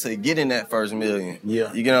that went to getting that first $1 million.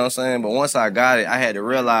 Yeah. You get what I'm saying? But once I got it, I had to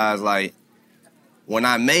realize, like, when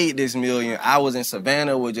I made this $1 million, I was in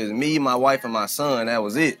Savannah with just me, my wife, and my son. That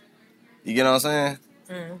was it. You get what I'm saying?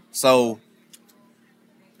 Mm. So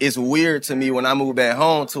it's weird to me when I moved back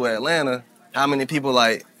home to Atlanta, how many people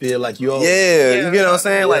like feel like you own. Yeah, you get what I'm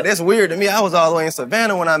saying? Yeah. Like, that's weird to me. I was all the way in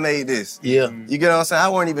Savannah when I made this. Yeah. You get what I'm saying? I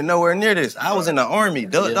wasn't even nowhere near this. I was in the Army,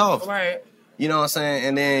 ducked off. Right. You know what I'm saying?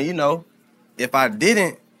 And then, you know, if I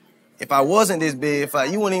wasn't this big,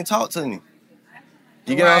 you wouldn't even talk to me.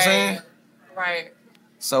 You get what I'm saying? Right.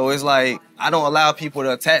 So it's like, I don't allow people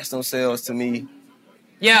to attach themselves to me.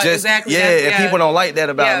 Yeah, exactly. Yeah, and people don't like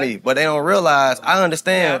that about me. But they don't realize, I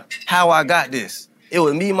understand how I got this. It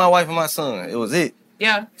was me, my wife, and my son. It was it.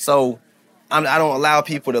 Yeah. So I don't allow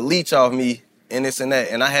people to leech off me and this and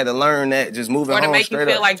that. And I had to learn that just moving home Or to make you straight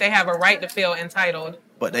feel up. like they have a right to feel entitled.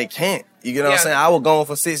 But they can't. You get what I'm saying? I was gone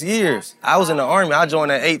for 6 years. I was in the Army. I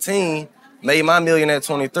joined at 18, made my $1 million at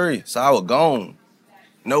 23. So I was gone.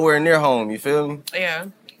 Nowhere near home, you feel me? Yeah.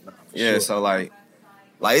 Yeah, so like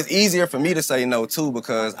it's easier for me to say no too,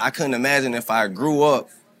 because I couldn't imagine if I grew up,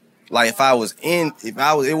 like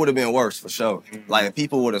it would have been worse for sure. Like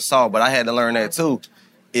people would have saw, but I had to learn that too.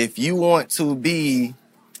 If you want to be,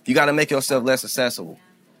 you got to make yourself less accessible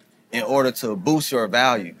in order to boost your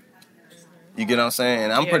value. You get what I'm saying?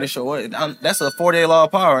 And I'm pretty sure that's a 48 law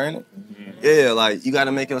of power, ain't it? Yeah, like you got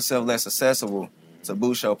to make yourself less accessible to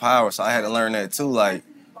boost your power. So I had to learn that too. Like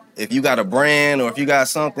if you got a brand or if you got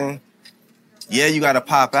something, yeah, you got to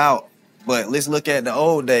pop out. But let's look at the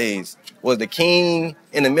old days. Was the king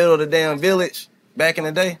in the middle of the damn village back in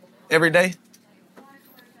the day, every day?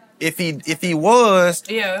 If he was,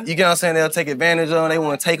 you get what I'm saying, they'll take advantage of him. They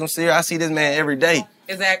want to take him serious. I see this man every day.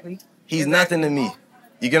 Exactly. He's nothing to me.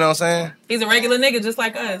 You get what I'm saying? He's a regular nigga just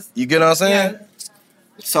like us. You get what I'm saying? Yeah.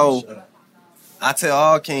 So I tell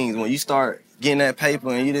all kings, when you start getting that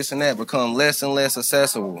paper and you this and that, become less and less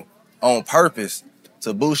accessible on purpose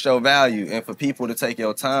to boost your value and for people to take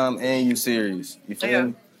your time and you serious. You feel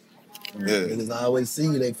me? Yeah. Because I always see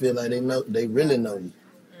you, they feel like they really know you.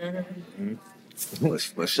 Mm-hmm.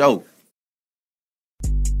 For sure.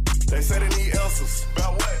 They say they need answers.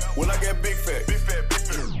 About what? When I get big fat. Big fat, big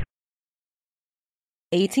fat.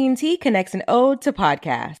 AT&T connects an ode to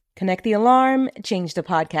podcast. Connect the alarm, change the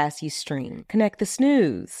podcast you stream. Connect the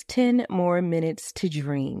snooze, 10 more minutes to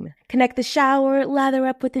dream. Connect the shower, lather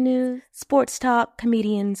up with the news, sports talk,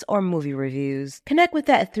 comedians, or movie reviews. Connect with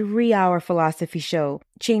that 3-hour philosophy show.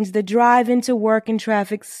 Change the drive into work and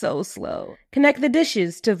traffic so slow. Connect the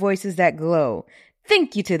dishes to voices that glow.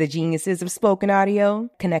 Thank you to the geniuses of spoken audio.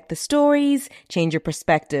 Connect the stories, change your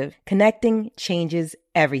perspective. Connecting changes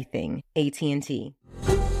everything. AT&T.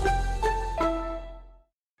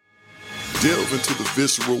 Delve into the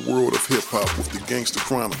visceral world of hip-hop with the Gangsta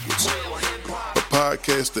Chronicles, a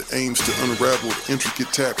podcast that aims to unravel the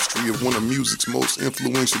intricate tapestry of one of music's most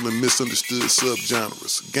influential and misunderstood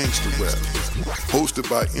subgenres, gangsta rap. Hosted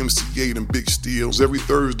by MC8 and Big Steels every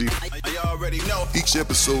Thursday, each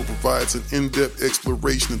episode provides an in-depth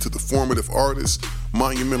exploration into the formative artists,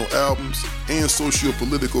 monumental albums, and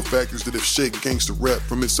socio-political factors that have shaped gangsta rap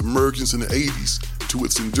from its emergence in the 80s to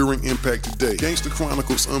its enduring impact today. Gangsta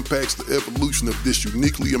Chronicles unpacks the evolution of this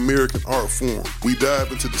uniquely American art form. We dive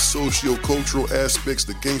into the socio-cultural aspects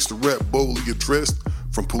that gangsta rap boldly addressed,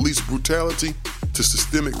 from police brutality to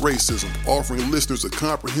systemic racism, offering listeners a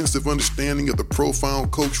comprehensive understanding of the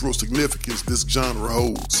profound cultural significance this genre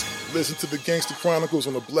holds. Listen to the Gangsta Chronicles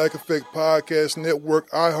on the Black Effect Podcast Network,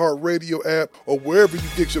 iHeartRadio app, or wherever you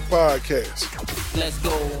get your podcasts. Let's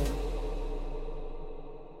go.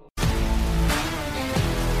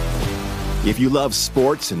 If you love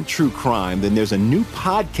sports and true crime, then there's a new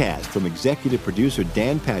podcast from executive producer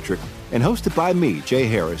Dan Patrick and hosted by me, Jay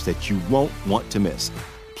Harris, that you won't want to miss.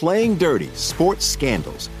 Playing Dirty: Sports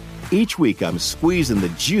Scandals. Each week, I'm squeezing the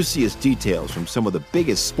juiciest details from some of the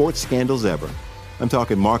biggest sports scandals ever. I'm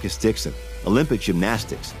talking Marcus Dixon, Olympic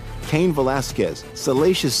gymnastics, Cain Velasquez,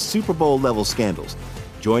 salacious Super Bowl-level scandals.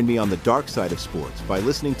 Join me on the dark side of sports by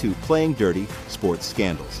listening to Playing Dirty: Sports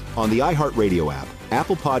Scandals on the iHeartRadio app,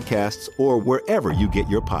 Apple Podcasts, or wherever you get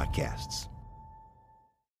your podcasts.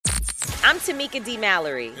 I'm Tamika D.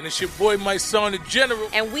 Mallory. And it's your boy, my son, the General.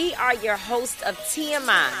 And we are your hosts of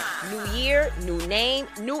TMI. New year, new name,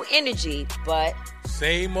 new energy, but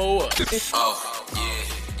same old us. Oh,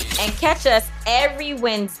 yeah. And catch us every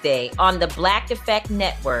Wednesday on the Black Effect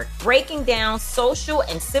Network, breaking down social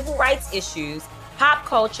and civil rights issues, pop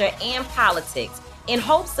culture, and politics, in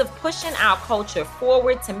hopes of pushing our culture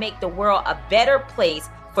forward to make the world a better place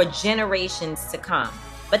for generations to come.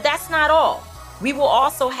 But that's not all. We will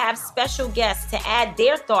also have special guests to add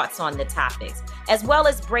their thoughts on the topics, as well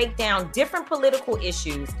as break down different political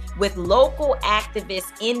issues with local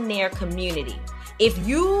activists in their community. If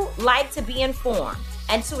you like to be informed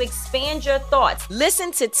and to expand your thoughts,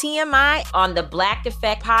 listen to TMI on the Black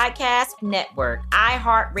Effect Podcast Network,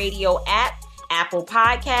 iHeartRadio app, Apple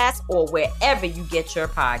Podcasts, or wherever you get your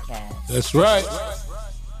podcasts. That's right.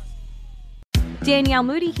 Danielle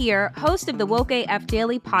Moody here, host of the Woke AF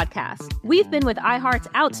Daily podcast. We've been with iHeart's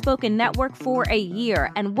Outspoken Network for a year,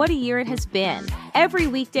 and what a year it has been. Every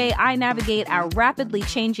weekday, I navigate our rapidly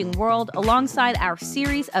changing world alongside our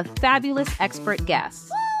series of fabulous expert guests.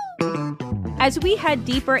 As we head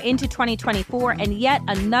deeper into 2024 and yet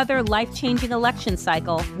another life-changing election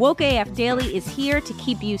cycle, Woke AF Daily is here to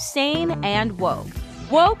keep you sane and woke.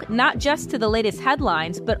 Woke not just to the latest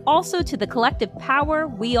headlines, but also to the collective power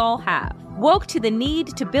we all have. Woke to the need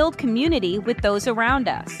to build community with those around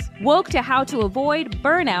us. Woke to how to avoid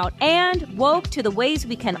burnout, and woke to the ways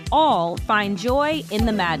we can all find joy in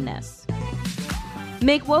the madness.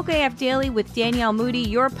 Make Woke AF Daily with Danielle Moody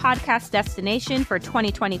your podcast destination for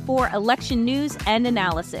 2024 election news and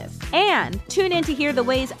analysis. And tune in to hear the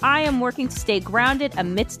ways I am working to stay grounded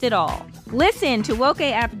amidst it all. Listen to Woke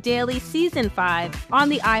AF Daily Season 5 on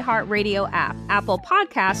the iHeartRadio app, Apple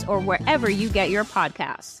Podcasts, or wherever you get your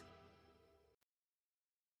podcasts.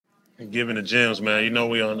 Giving the gems, man. You know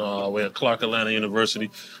we're at Clark Atlanta University.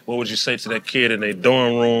 What would you say to that kid in their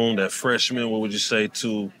dorm room, that freshman? What would you say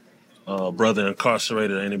to brother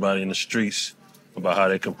incarcerated or anybody in the streets about how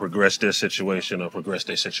they can progress their situation or progress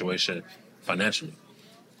their situation financially?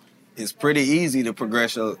 It's pretty easy to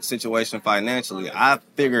progress your situation financially. I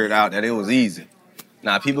figured out that it was easy.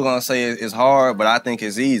 Now, people gonna say it's hard, but I think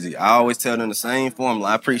it's easy. I always tell them the same formula.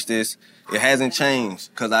 I preach this. It hasn't changed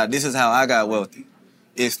because this is how I got wealthy.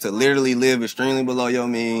 It's to literally live extremely below your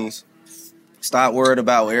means. Stop worried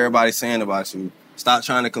about what everybody's saying about you. Stop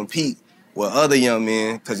trying to compete with other young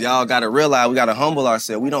men, because y'all got to realize we got to humble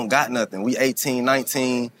ourselves. We don't got nothing. We 18,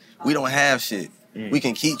 19. We don't have shit. We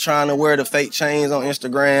can keep trying to wear the fake chains on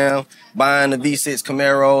Instagram, buying the V6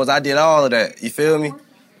 Camaros. I did all of that. You feel me?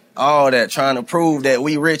 All that, trying to prove that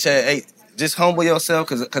we rich at 8. Just humble yourself,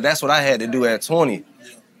 because that's what I had to do at 20.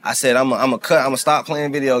 I said, I'm gonna stop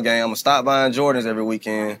playing video games. I'm gonna stop buying Jordans every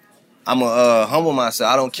weekend. I'm gonna humble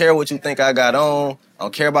myself. I don't care what you think I got on. I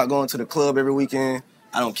don't care about going to the club every weekend.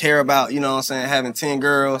 I don't care about, having 10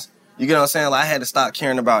 girls. You get what I'm saying? Like, I had to stop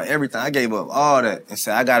caring about everything. I gave up all that and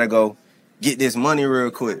said, I gotta go get this money real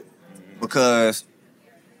quick. Because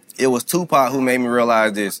it was Tupac who made me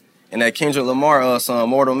realize this. And that Kendrick Lamar song,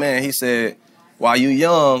 Mortal Man, he said, while you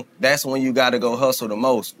young, that's when you gotta go hustle the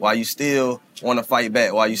most. While you still wanna fight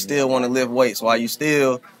back. While you still wanna lift weights. While you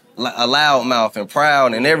still a loudmouth and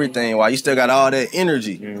proud and everything. While you still got all that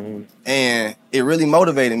energy. Mm-hmm. And it really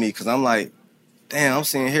motivated me, because I'm like, damn, I'm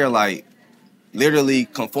sitting here like literally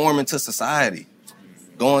conforming to society.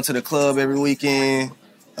 Going to the club every weekend,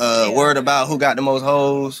 worried about who got the most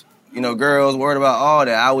hoes, girls, worried about all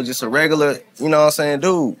that. I was just a regular,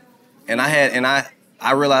 dude. And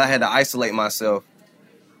I realized I had to isolate myself,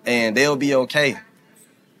 and they'll be okay.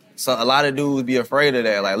 So a lot of dudes be afraid of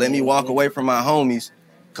that. Like, let me walk away from my homies,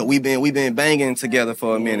 because we been banging together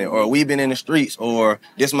for a minute, or we been in the streets, or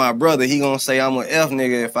this my brother, he gonna say I'm an F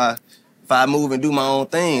nigga if I move and do my own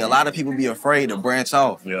thing. A lot of people be afraid to branch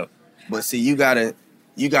off. Yeah. But see, you gotta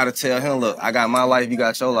tell him, look, I got my life, you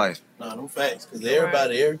got your life. Nah, them facts. Because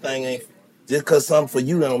everything ain't, just because something for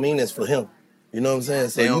you don't mean it's for him. You know what I'm saying?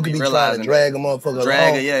 So you could be trying to drag a motherfucker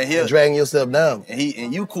along, and dragging yourself down.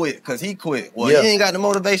 And you quit because he quit. Well, he ain't got the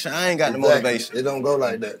motivation. I ain't got the motivation. It don't go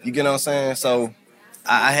like that. You get what I'm saying? So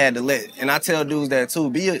I had to and I tell dudes that too,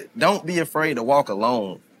 don't be afraid to walk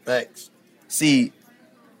alone. Facts. See,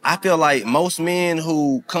 I feel like most men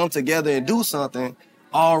who come together and do something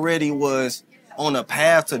already was on a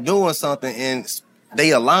path to doing something, and they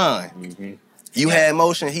align. Mm-hmm. You had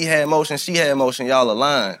motion, he had motion, she had motion, y'all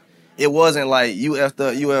aligned. It wasn't like you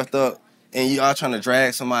effed up, and you all trying to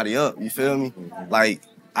drag somebody up. You feel me? Mm-hmm. Like,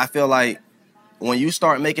 I feel like when you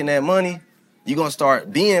start making that money, you're going to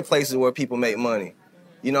start being places where people make money.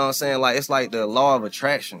 You know what I'm saying? Like, it's like the law of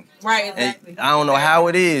attraction. Right, exactly. And I don't know how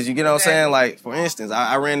it is. You get what I'm saying? Like, for instance,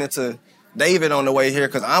 I ran into David on the way here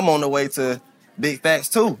because I'm on the way to Big Facts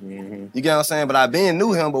too. You get what I'm saying? But I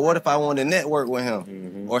knew him, but what if I wanted to network with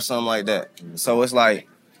him or something like that? So it's like,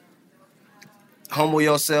 humble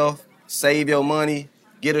yourself, save your money,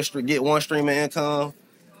 get one stream of income,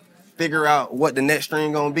 figure out what the next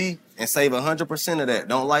stream gonna be, and save 100% of that.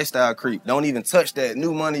 Don't lifestyle creep. Don't even touch that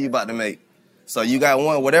new money you about to make. So you got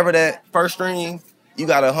whatever that first stream, you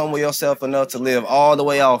gotta humble yourself enough to live all the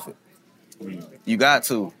way off it. You got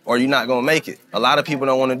to, or you're not gonna make it. A lot of people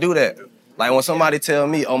don't want to do that. Like when somebody tell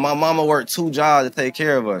me, oh, my mama worked 2 jobs to take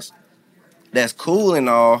care of us. That's cool and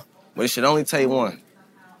all, but it should only take one.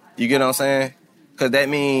 You get what I'm saying? Because that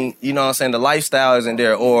means, you know what I'm saying, the lifestyle isn't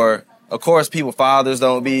there. Or, of course, fathers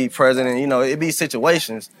don't be present, and, you know, it be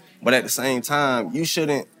situations. But at the same time, you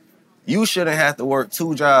shouldn't have to work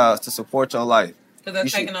 2 jobs to support your life. Because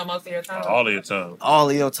that's taking up most of your time. All of your time. All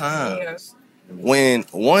of your time. Yes. When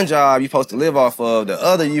one job you're supposed to live off of, the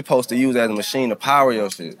other you're supposed to use as a machine to power your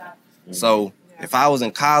shit. So if I was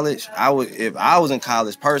in college,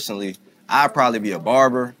 personally, I'd probably be a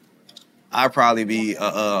barber. I'd probably be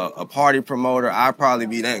a party promoter. I'd probably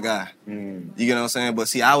be that guy. You get what I'm saying? But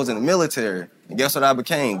see, I was in the military, and guess what I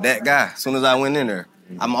became? That guy. As soon as I went in there,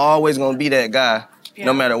 I'm always gonna be that guy,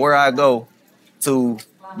 no matter where I go, to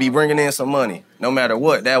be bringing in some money, no matter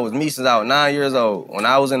what. That was me since I was 9 years old. When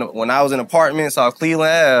I was in apartments off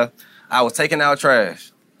Cleveland Ave, I was taking out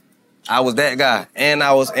trash. I was that guy, and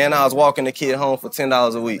I was walking the kid home for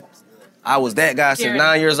 $10 a week. I was that guy since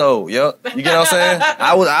 9 years old. Yup. You get what I'm saying?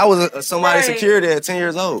 I was somebody's security at 10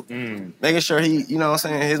 years old. Making sure he, you know what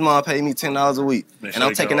I'm saying, his mom paid me $10 a week. And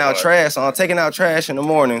I'm taking out trash. So I'm taking out trash in the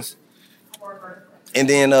mornings. And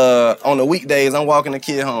then on the weekdays, I'm walking the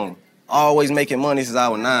kid home. Always making money since I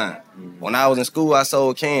was 9. When I was in school, I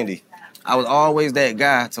sold candy. I was always that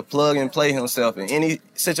guy to plug and play himself in any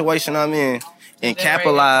situation I'm in and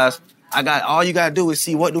capitalize. All you gotta do is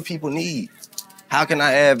see, what do people need? How can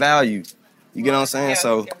I add value? You get what I'm saying?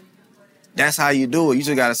 So that's how you do it. You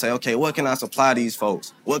just gotta say, okay, what can I supply these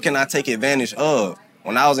folks? What can I take advantage of?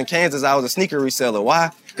 When I was in Kansas, I was a sneaker reseller.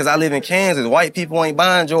 Why? Because I live in Kansas. White people ain't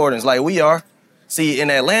buying Jordans like we are. See,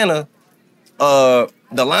 in Atlanta, the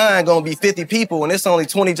line gonna be 50 people and it's only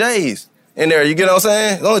 20 J's in there. You get what I'm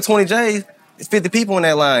saying? It's only 20 J's. It's 50 people in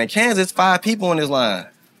that line. Kansas, 5 people in this line.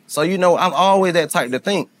 So, you know, I'm always that type to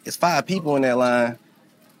think. It's 5 people in that line.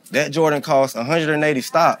 That Jordan costs 180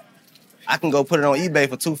 stock. I can go put it on eBay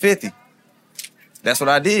for $250. That's what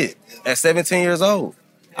I did at 17 years old.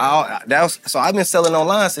 So I've been selling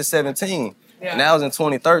online since 17. And that was in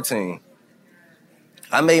 2013.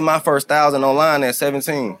 I made my first 1,000 online at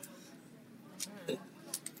 17.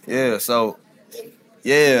 So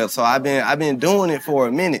I've been doing it for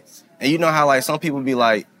a minute. And you know how like some people be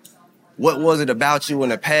like, what was it about you in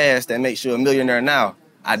the past that makes you a millionaire now?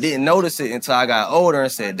 I didn't notice it until I got older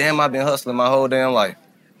and said, damn, I've been hustling my whole damn life.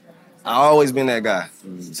 I always been that guy.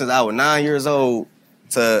 Since I was 9 years old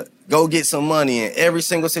to go get some money in every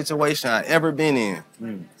single situation I ever been in.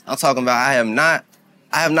 I'm talking about I have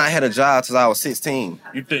not had a job since I was 16.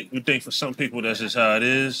 You think for some people that's just how it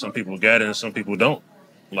is? Some people got it and some people don't?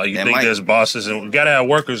 Like you think there's bosses and we gotta have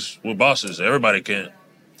workers with bosses. Everybody can't.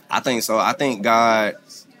 I think so. I think God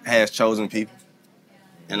has chosen people.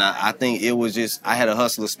 And I think it was just, I had a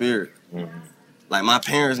hustler spirit. Like my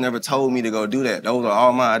parents never told me to go do that. Those are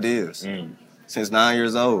all my ideas since 9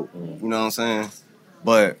 years old. You know what I'm saying?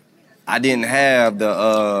 But I didn't have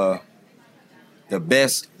the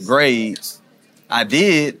best grades. I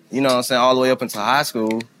did, you know what I'm saying, all the way up into high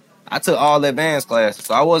school. I took all advanced classes,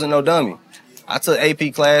 so I wasn't no dummy. I took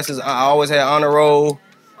AP classes. I always had honor roll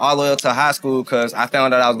all the way up to high school because I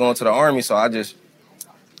found out I was going to the Army,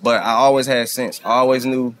 but I always had sense. I always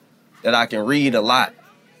knew that I can read a lot.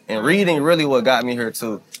 And reading really what got me here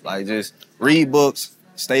too. Like just read books,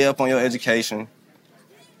 stay up on your education.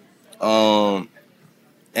 And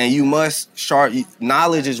you must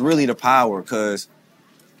knowledge is really the power because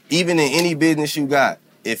even in any business you got,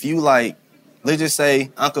 if you like, let's just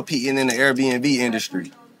say I'm competing in the Airbnb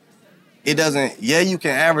industry. It doesn't, you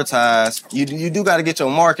can advertise. You do got to get your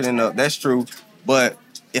marketing up. That's true. But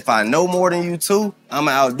if I know more than you too, I'm going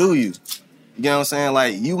to outdo you. You know what I'm saying?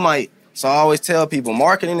 Like you might, so I always tell people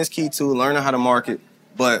marketing is key too, learning how to market,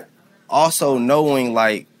 but also knowing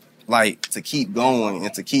like to keep going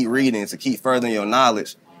and to keep reading, to keep furthering your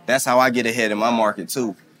knowledge. That's how I get ahead in my market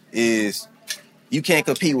too, is you can't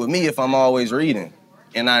compete with me if I'm always reading.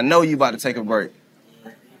 And I know you about to take a break.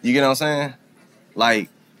 You get what I'm saying? Like,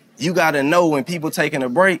 you got to know when people taking a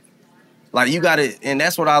break. Like, you got to, and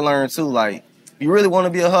that's what I learned too. Like, if you really want to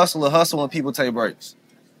be a hustler, hustle when people take breaks.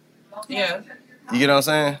 Yeah. You get what I'm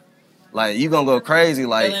saying? Like, you gonna go crazy.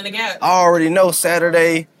 Like, Fill in the gap. I already know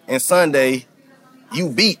Saturday and Sunday, you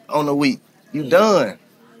beat on the week. You done.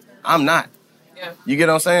 I'm not. Yeah. You get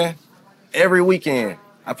what I'm saying? Every weekend,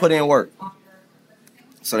 I put in work.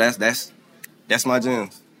 So that's my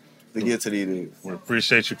gems to give to these dudes. We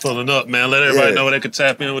appreciate you pulling up, man. Let everybody know where they can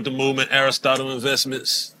tap in with the movement. Aristotle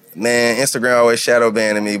Investments. Man, Instagram always shadow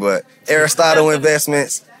banning me, but Aristotle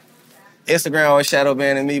Investments. Instagram always shadow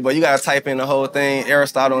banning me, but you gotta type in the whole thing.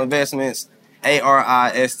 Aristotle Investments,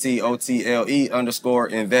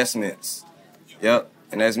 ARISTOTLE_investments. Yep,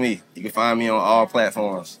 and that's me. You can find me on all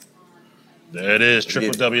platforms. There it is,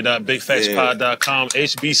 www.bigfactspod.com.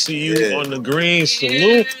 HBCU on the green.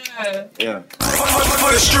 Salute. Yeah.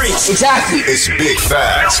 For the streets. Exactly. It's Big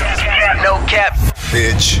Facts. No cap.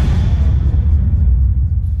 Bitch.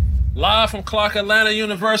 Live from Clark Atlanta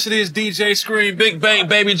University is DJ Scream, Big Bang,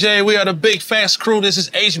 Baby J. We are the Big Facts crew. This is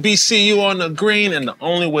HBCU on the green, and the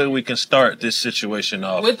only way we can start this situation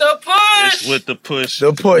off with the push. is with the push.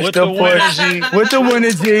 The push. With The the push. winner, G. With the winner,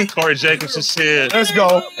 G. Corey Jacobson said, Let's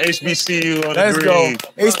go. HBCU on Let's the green. go.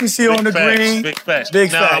 HBCU on the green. Big facts.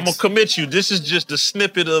 Big now, facts. I'm going to commit you. This is just a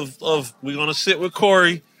snippet of we're going to sit with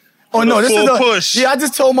Corey. Oh no, this is a push. Yeah, I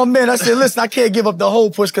just told my man. I said, listen, I can't give up the whole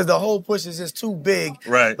push because the whole push is just too big.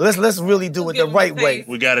 Right. Let's really do it the right way.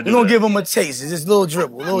 We got to do We're gonna that. give him a taste. It's just a little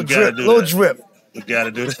dribble, We little gotta drip, do little that. drip. We got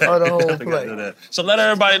to do that. Oh, the whole We gotta play. do that. So let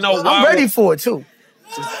everybody know why I'm ready for it too.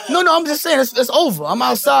 No, I'm just saying it's over. I'm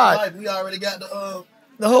outside. We already got The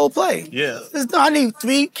whole play. Yeah. I need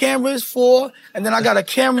 3 cameras, 4, and then I got a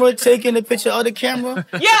camera taking the picture of the camera.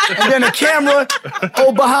 Yeah. And then a camera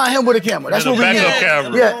behind him with a camera. That's And what a we need. backup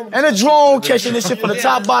camera. Yeah. And a drone catching this shit from the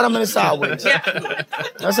top, bottom, and the sideways.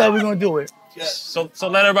 That's how we're gonna do it. So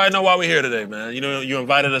let everybody know why we're here today, man. You know, you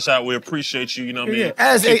invited us out. We appreciate you. You know what I mean?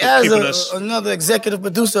 As Keeping us. another executive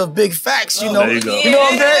producer of Big Facts, you know. There you go. You know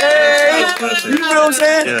what I'm saying? Hey, you know what I'm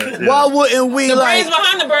saying? Yeah. Why wouldn't we The like? brains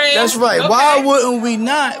behind the brand. That's right. Okay. Why wouldn't we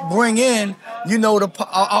not bring in, you know,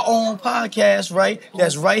 our own podcast, right?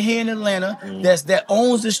 That's right here in Atlanta. That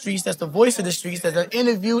owns the streets. That's the voice of the streets. That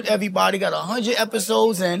interviewed everybody. Got 100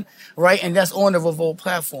 episodes in, right? And that's on the Revolt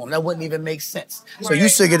platform. That wouldn't even make sense. So you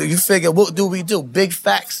figure, what do we do? Big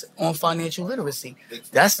Facts on financial literacy.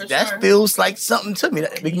 That feels like something to me.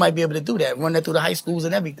 We might be able to do that. Run that through the high schools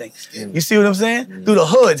and everything. You see what I'm saying? Through the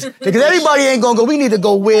hoods. Because everybody ain't gonna go. We need to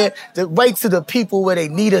go right to the people where they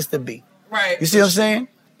need us to be. Right. You see what I'm saying?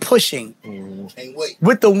 Pushing.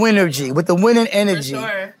 With the winnergy, with the winning energy.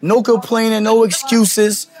 sure. No complaining, no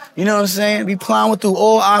excuses. You know what I'm saying? We plowing through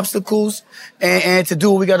all obstacles and to do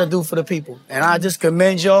what we gotta do for the people. And I just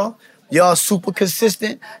commend y'all. Y'all super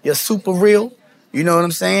consistent. You're super real. You know what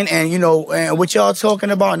I'm saying? And you know, and what y'all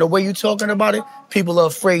talking about and the way you talking about it, people are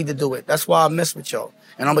afraid to do it. That's why I mess with y'all.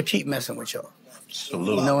 And I'm gonna keep messing with y'all.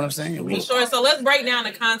 Salute. You know what I'm saying? For sure. So let's break down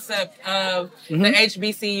the concept of the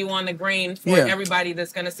HBCU on the green for Yeah. everybody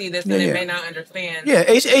that's going to see this and Yeah, they yeah. may not understand. Yeah,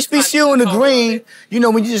 HBCU on the green, you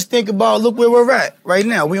know, when you just think about, look where we're at right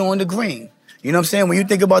now. We on the green. You know what I'm saying? When you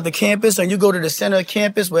think about the campus and you go to the center of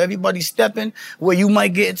campus where everybody's stepping, where you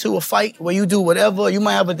might get into a fight, where you do whatever, you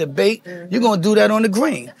might have a debate, you're going to do that on the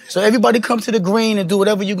green. So everybody come to the green and do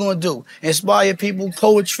whatever you're going to do. Inspire people,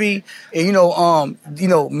 poetry, and, you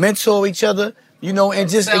know, mentor each other. You know, and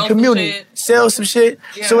just Sell in community, some shit. sell some shit.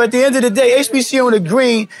 Yeah. So at the end of the day, HBCU on the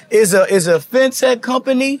green is a fintech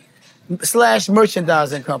company /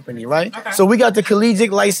 merchandising company, right? Okay. So we got the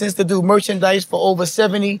collegiate license to do merchandise for over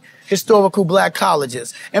 70 historical black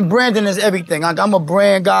colleges. And branding is everything. I'm a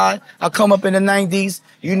brand guy. I come up in the 90s,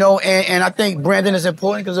 you know, and I think branding is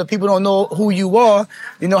important because if people don't know who you are,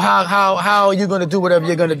 you know, how are you going to do whatever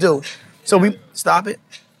you're going to do? So we stop it.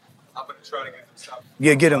 I'm going to try to get them stopped.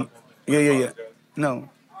 Yeah, get them. Yeah. No.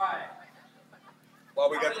 While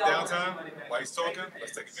we got the downtime, while he's talking,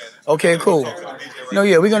 let's take advantage. Okay, cool. No,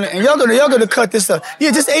 yeah, we're gonna and y'all gonna cut this up.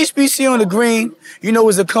 Yeah, just HBC on the green. You know,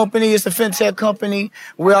 it's a company. It's a fintech company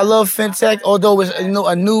where I love fintech. Although it's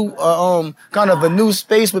a new kind of a new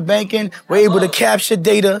space with banking, we're able to capture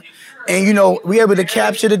data. And, you know, we're able to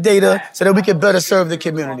capture the data so that we can better serve the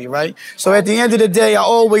community, right? So at the end of the day, I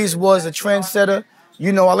always was a trendsetter.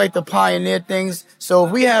 You know, I like to pioneer things. So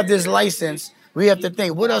if we have this license, we have to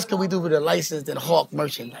think, what else can we do with a license than hawk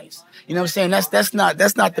merchandise? You know what I'm saying? That's not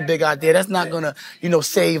the big idea. That's not gonna, you know,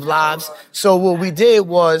 save lives. So what we did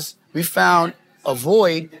was we found a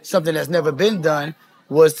void, something that's never been done,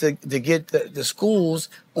 was to get the schools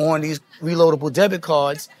on these reloadable debit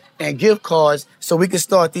cards and gift cards so we can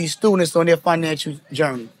start these students on their financial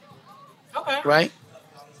journey. Okay. Right?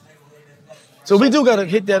 So we do gotta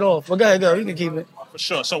hit that off. Well, go ahead, you can keep it. For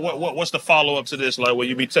sure. So what's the follow-up to this? Like, will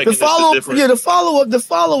you be taking The follow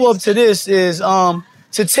up to this is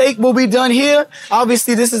to take what we done here.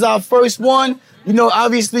 Obviously, this is our first one. You know,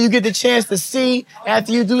 obviously, you get the chance to see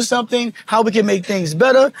after you do something how we can make things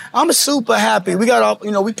better. I'm super happy. We got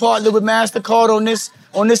we partnered with MasterCard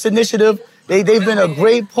on this initiative. They've been a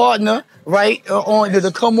great partner, right?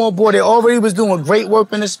 To come on board. They already was doing great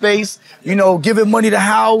work in the space. You know, giving money to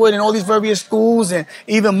Howard and all these various schools, and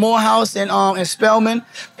even Morehouse and Spelman.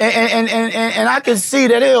 And I can see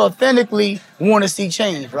that they authentically want to see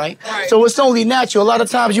change, right? So it's only natural. A lot of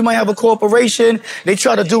times you might have a corporation, they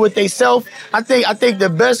try to do it themselves. I think the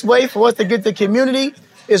best way for us to get the community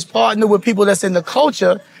is partner with people that's in the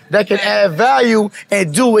culture that can add value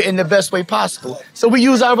and do it in the best way possible. So we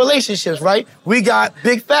use our relationships, right? We got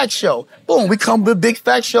Big Fat Show. Boom, we come with Big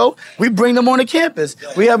Fat Show. We bring them on the campus.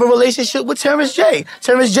 We have a relationship with Terrence J.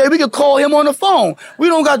 Terrence J, we can call him on the phone. We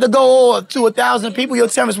don't got to go to 1,000 people. Yo,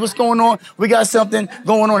 Terrence, what's going on? We got something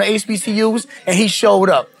going on at HBCUs, and he showed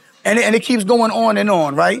up. And it keeps going on and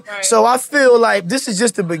on, right? So I feel like this is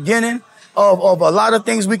just the beginning of a lot of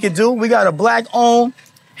things we can do. We got a Black-owned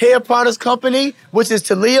hair products company, which is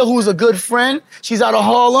Talia, who's a good friend. She's out of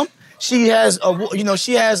Harlem. She has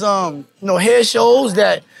hair shows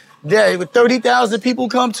that 30,000 people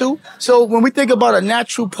come to. So when we think about a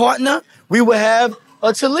natural partner, we would have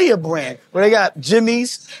a Talia brand where they got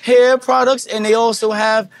Jimmy's hair products, and they also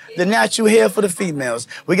have the natural hair for the females.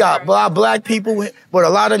 We got black people with a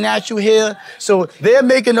lot of natural hair. So they're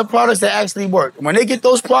making the products that actually work. When they get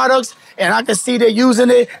those products, and I can see they're using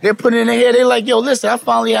it, they're putting it in their hair, they're like, yo, listen, I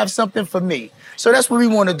finally have something for me. So that's what we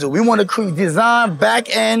want to do. We want to design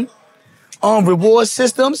back-end reward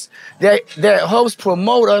systems that helps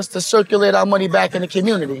promote us to circulate our money back in the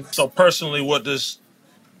community. So personally, what does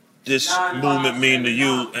this movement mean to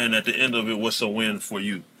you? And at the end of it, what's a win for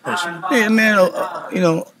you personally? Yeah, man,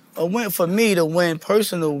 a win for me,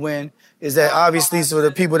 personal win, is that obviously so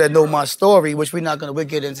the people that know my story, which we'll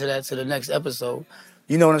get into that to the next episode.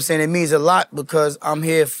 You know what I'm saying? It means a lot because I'm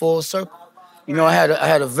here full circle. You know, I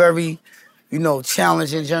had a very,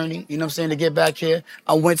 challenging journey, you know what I'm saying, to get back here.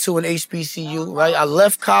 I went to an HBCU, right? I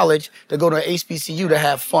left college to go to an HBCU to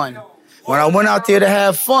have fun. When I went out there to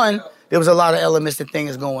have fun, there was a lot of elements and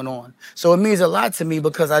things going on. So it means a lot to me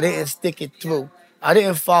because I didn't stick it through. I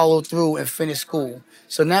didn't follow through and finish school.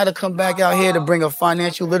 So now to come back out here to bring a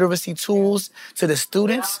financial literacy tools to the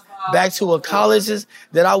students, back to colleges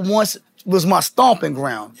that I once was my stomping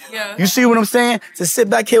ground. Yeah. You see what I'm saying? To sit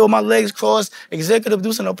back here with my legs crossed, executive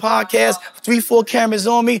producing a podcast, 3-4 cameras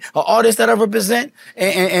on me, an artist that I represent,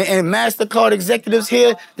 and MasterCard executives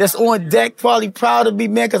here that's on deck, probably proud of me,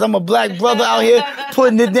 man, because I'm a black brother out here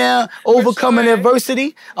putting it down, overcoming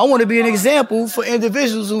adversity. I want to be an example for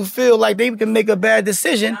individuals who feel like they can make a bad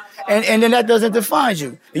decision, and then that doesn't define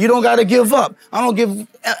you. You don't got to give up. I don't give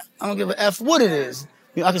a F what it is.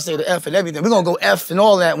 I can say the F and everything. We're gonna go F and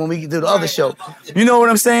all that when we do the other show. You know what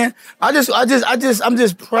I'm saying? I'm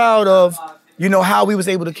just proud of, how we was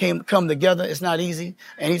able to come together. It's not easy.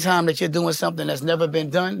 Anytime that you're doing something that's never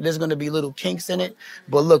been done, there's gonna be little kinks in it.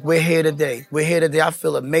 But look, we're here today. I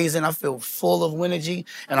feel amazing. I feel full of energy,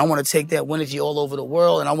 and I want to take that energy all over the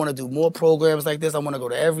world. And I want to do more programs like this. I want to go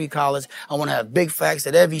to every college. I want to have big facts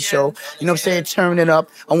at every show. You know what I'm saying? Turning it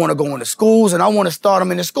up. I want to go into schools, and I want to start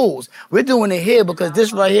them in the schools. We're doing it here because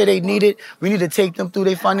this right here, they need it. We need to take them through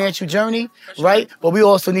their financial journey, right? But we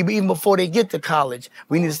also need, even before they get to college,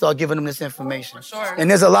 we need to start giving them this information. Sure. And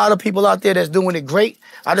there's a lot of people out there that's doing it great.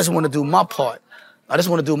 I just want to do my part.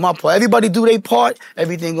 Everybody do their part.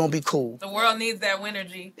 Everything gonna be cool. The world needs that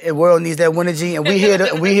energy. The world needs that energy, and we here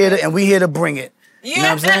to bring it. Yeah. You know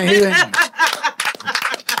what I'm saying?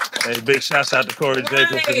 Hey, big shouts out to Corey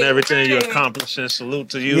Jacobs and everything you're accomplishing. Salute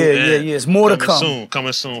to you. Yeah. It's more to come.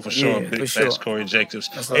 Coming soon for sure. Big facts, Corey Jacobs.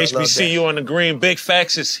 HBCU on the green. Big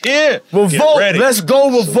facts is here. Revolt. Let's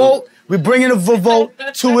go, Revolt. We're bringing a Revolt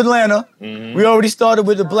to Atlanta. Mm-hmm. We already started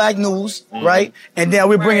with the Black News, right? And now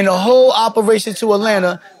we're bringing the whole operation to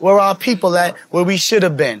Atlanta where our people at, where we should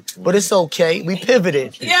have been. But it's okay. We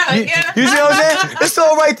pivoted. You see what I'm saying? It's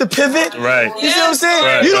all right to pivot. Right. You see what I'm saying?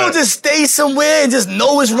 Right, you don't just stay somewhere and just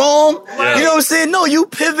know it's wrong. Yeah. You know what I'm saying? No, you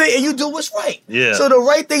pivot and you do what's right. Yeah. So the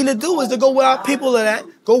right thing to do is to go where our people are at,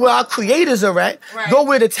 go where our creators are at, go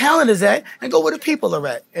where the talent is at, and go where the people are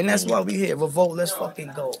at. And that's why we here. Revolt, let's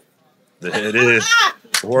fucking go. There it is.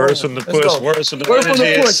 Words from the push. Words from the energy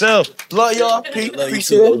itself. Love y'all.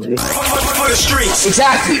 Appreciate it. For the streets.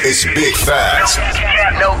 Exactly. It's big facts.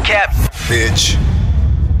 No cap. Bitch.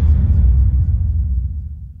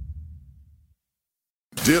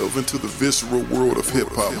 Delve into the visceral world of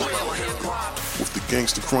hip-hop with the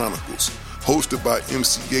Gangster Chronicles, hosted by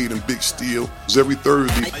MC8 and Big Steel. It's every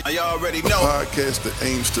Thursday. I already a know. podcast that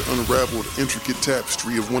aims to unravel the intricate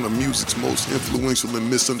tapestry of one of music's most influential and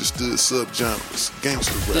misunderstood subgenres,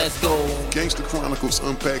 gangster rap. Let's go. Gangster Chronicles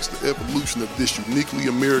unpacks the evolution of this uniquely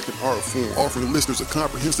American art form, offering listeners a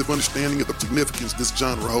comprehensive understanding of the significance this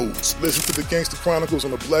genre holds. Listen to the Gangster Chronicles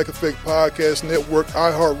on the Black Effect Podcast Network,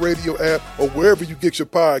 iHeartRadio app, or wherever you get your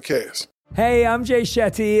podcasts. Hey, I'm Jay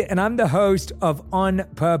Shetty, and I'm the host of On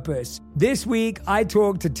Purpose. This week, I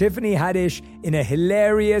talked to Tiffany Haddish in a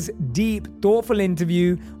hilarious, deep, thoughtful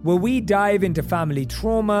interview where we dive into family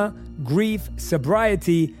trauma, grief,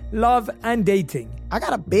 sobriety, love, and dating. I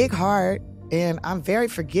got a big heart, and I'm very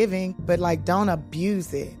forgiving, but don't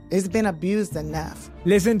abuse it. It's been abused enough.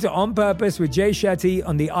 Listen to On Purpose with Jay Shetty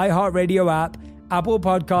on the iHeartRadio app, Apple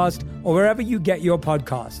Podcast, or wherever you get your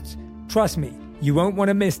podcasts. Trust me, you won't want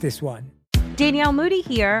to miss this one. Danielle Moody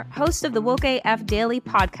here, host of the Woke AF Daily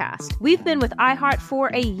podcast. We've been with iHeart for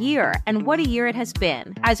a year, and what a year it has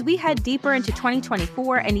been. As we head deeper into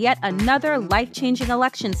 2024 and yet another life-changing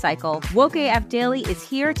election cycle, Woke AF Daily is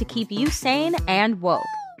here to keep you sane and woke.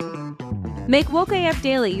 Make Woke AF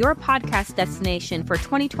Daily your podcast destination for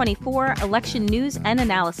 2024 election news and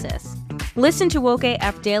analysis. Listen to Woke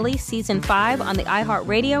AF Daily Season 5 on the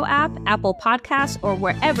iHeartRadio app, Apple Podcasts, or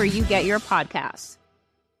wherever you get your podcasts.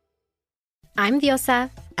 I'm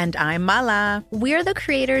Diosa. And I'm Mala. We're the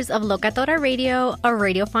creators of Locatora Radio, a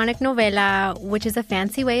radiophonic novela, which is a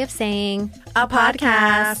fancy way of saying a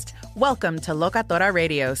podcast. Welcome to Locatora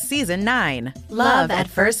Radio Season 9. Love at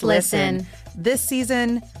First Listen. This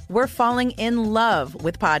season, we're falling in love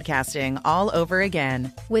with podcasting all over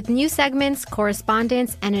again. With new segments,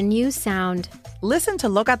 correspondence, and a new sound. Listen to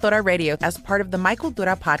Locatora Radio as part of the My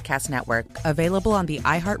Cultura Podcast Network, available on the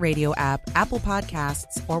iHeartRadio app, Apple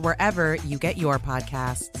Podcasts, or wherever you get your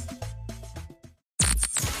podcasts.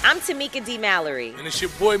 I'm Tamika D. Mallory. And it's your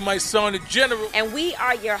boy, my son, the General. And we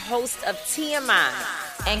are your hosts of TMI.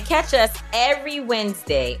 And catch us every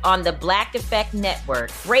Wednesday on the Black Effect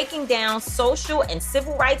Network, breaking down social and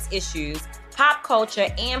civil rights issues, pop culture,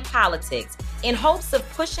 and politics in hopes of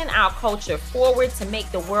pushing our culture forward to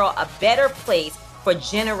make the world a better place for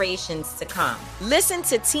generations to come. Listen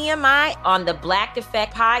to TMI on the Black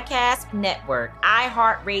Effect Podcast Network,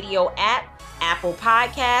 iHeartRadio app, Apple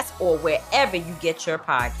Podcasts, or wherever you get your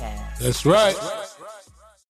podcasts. That's right.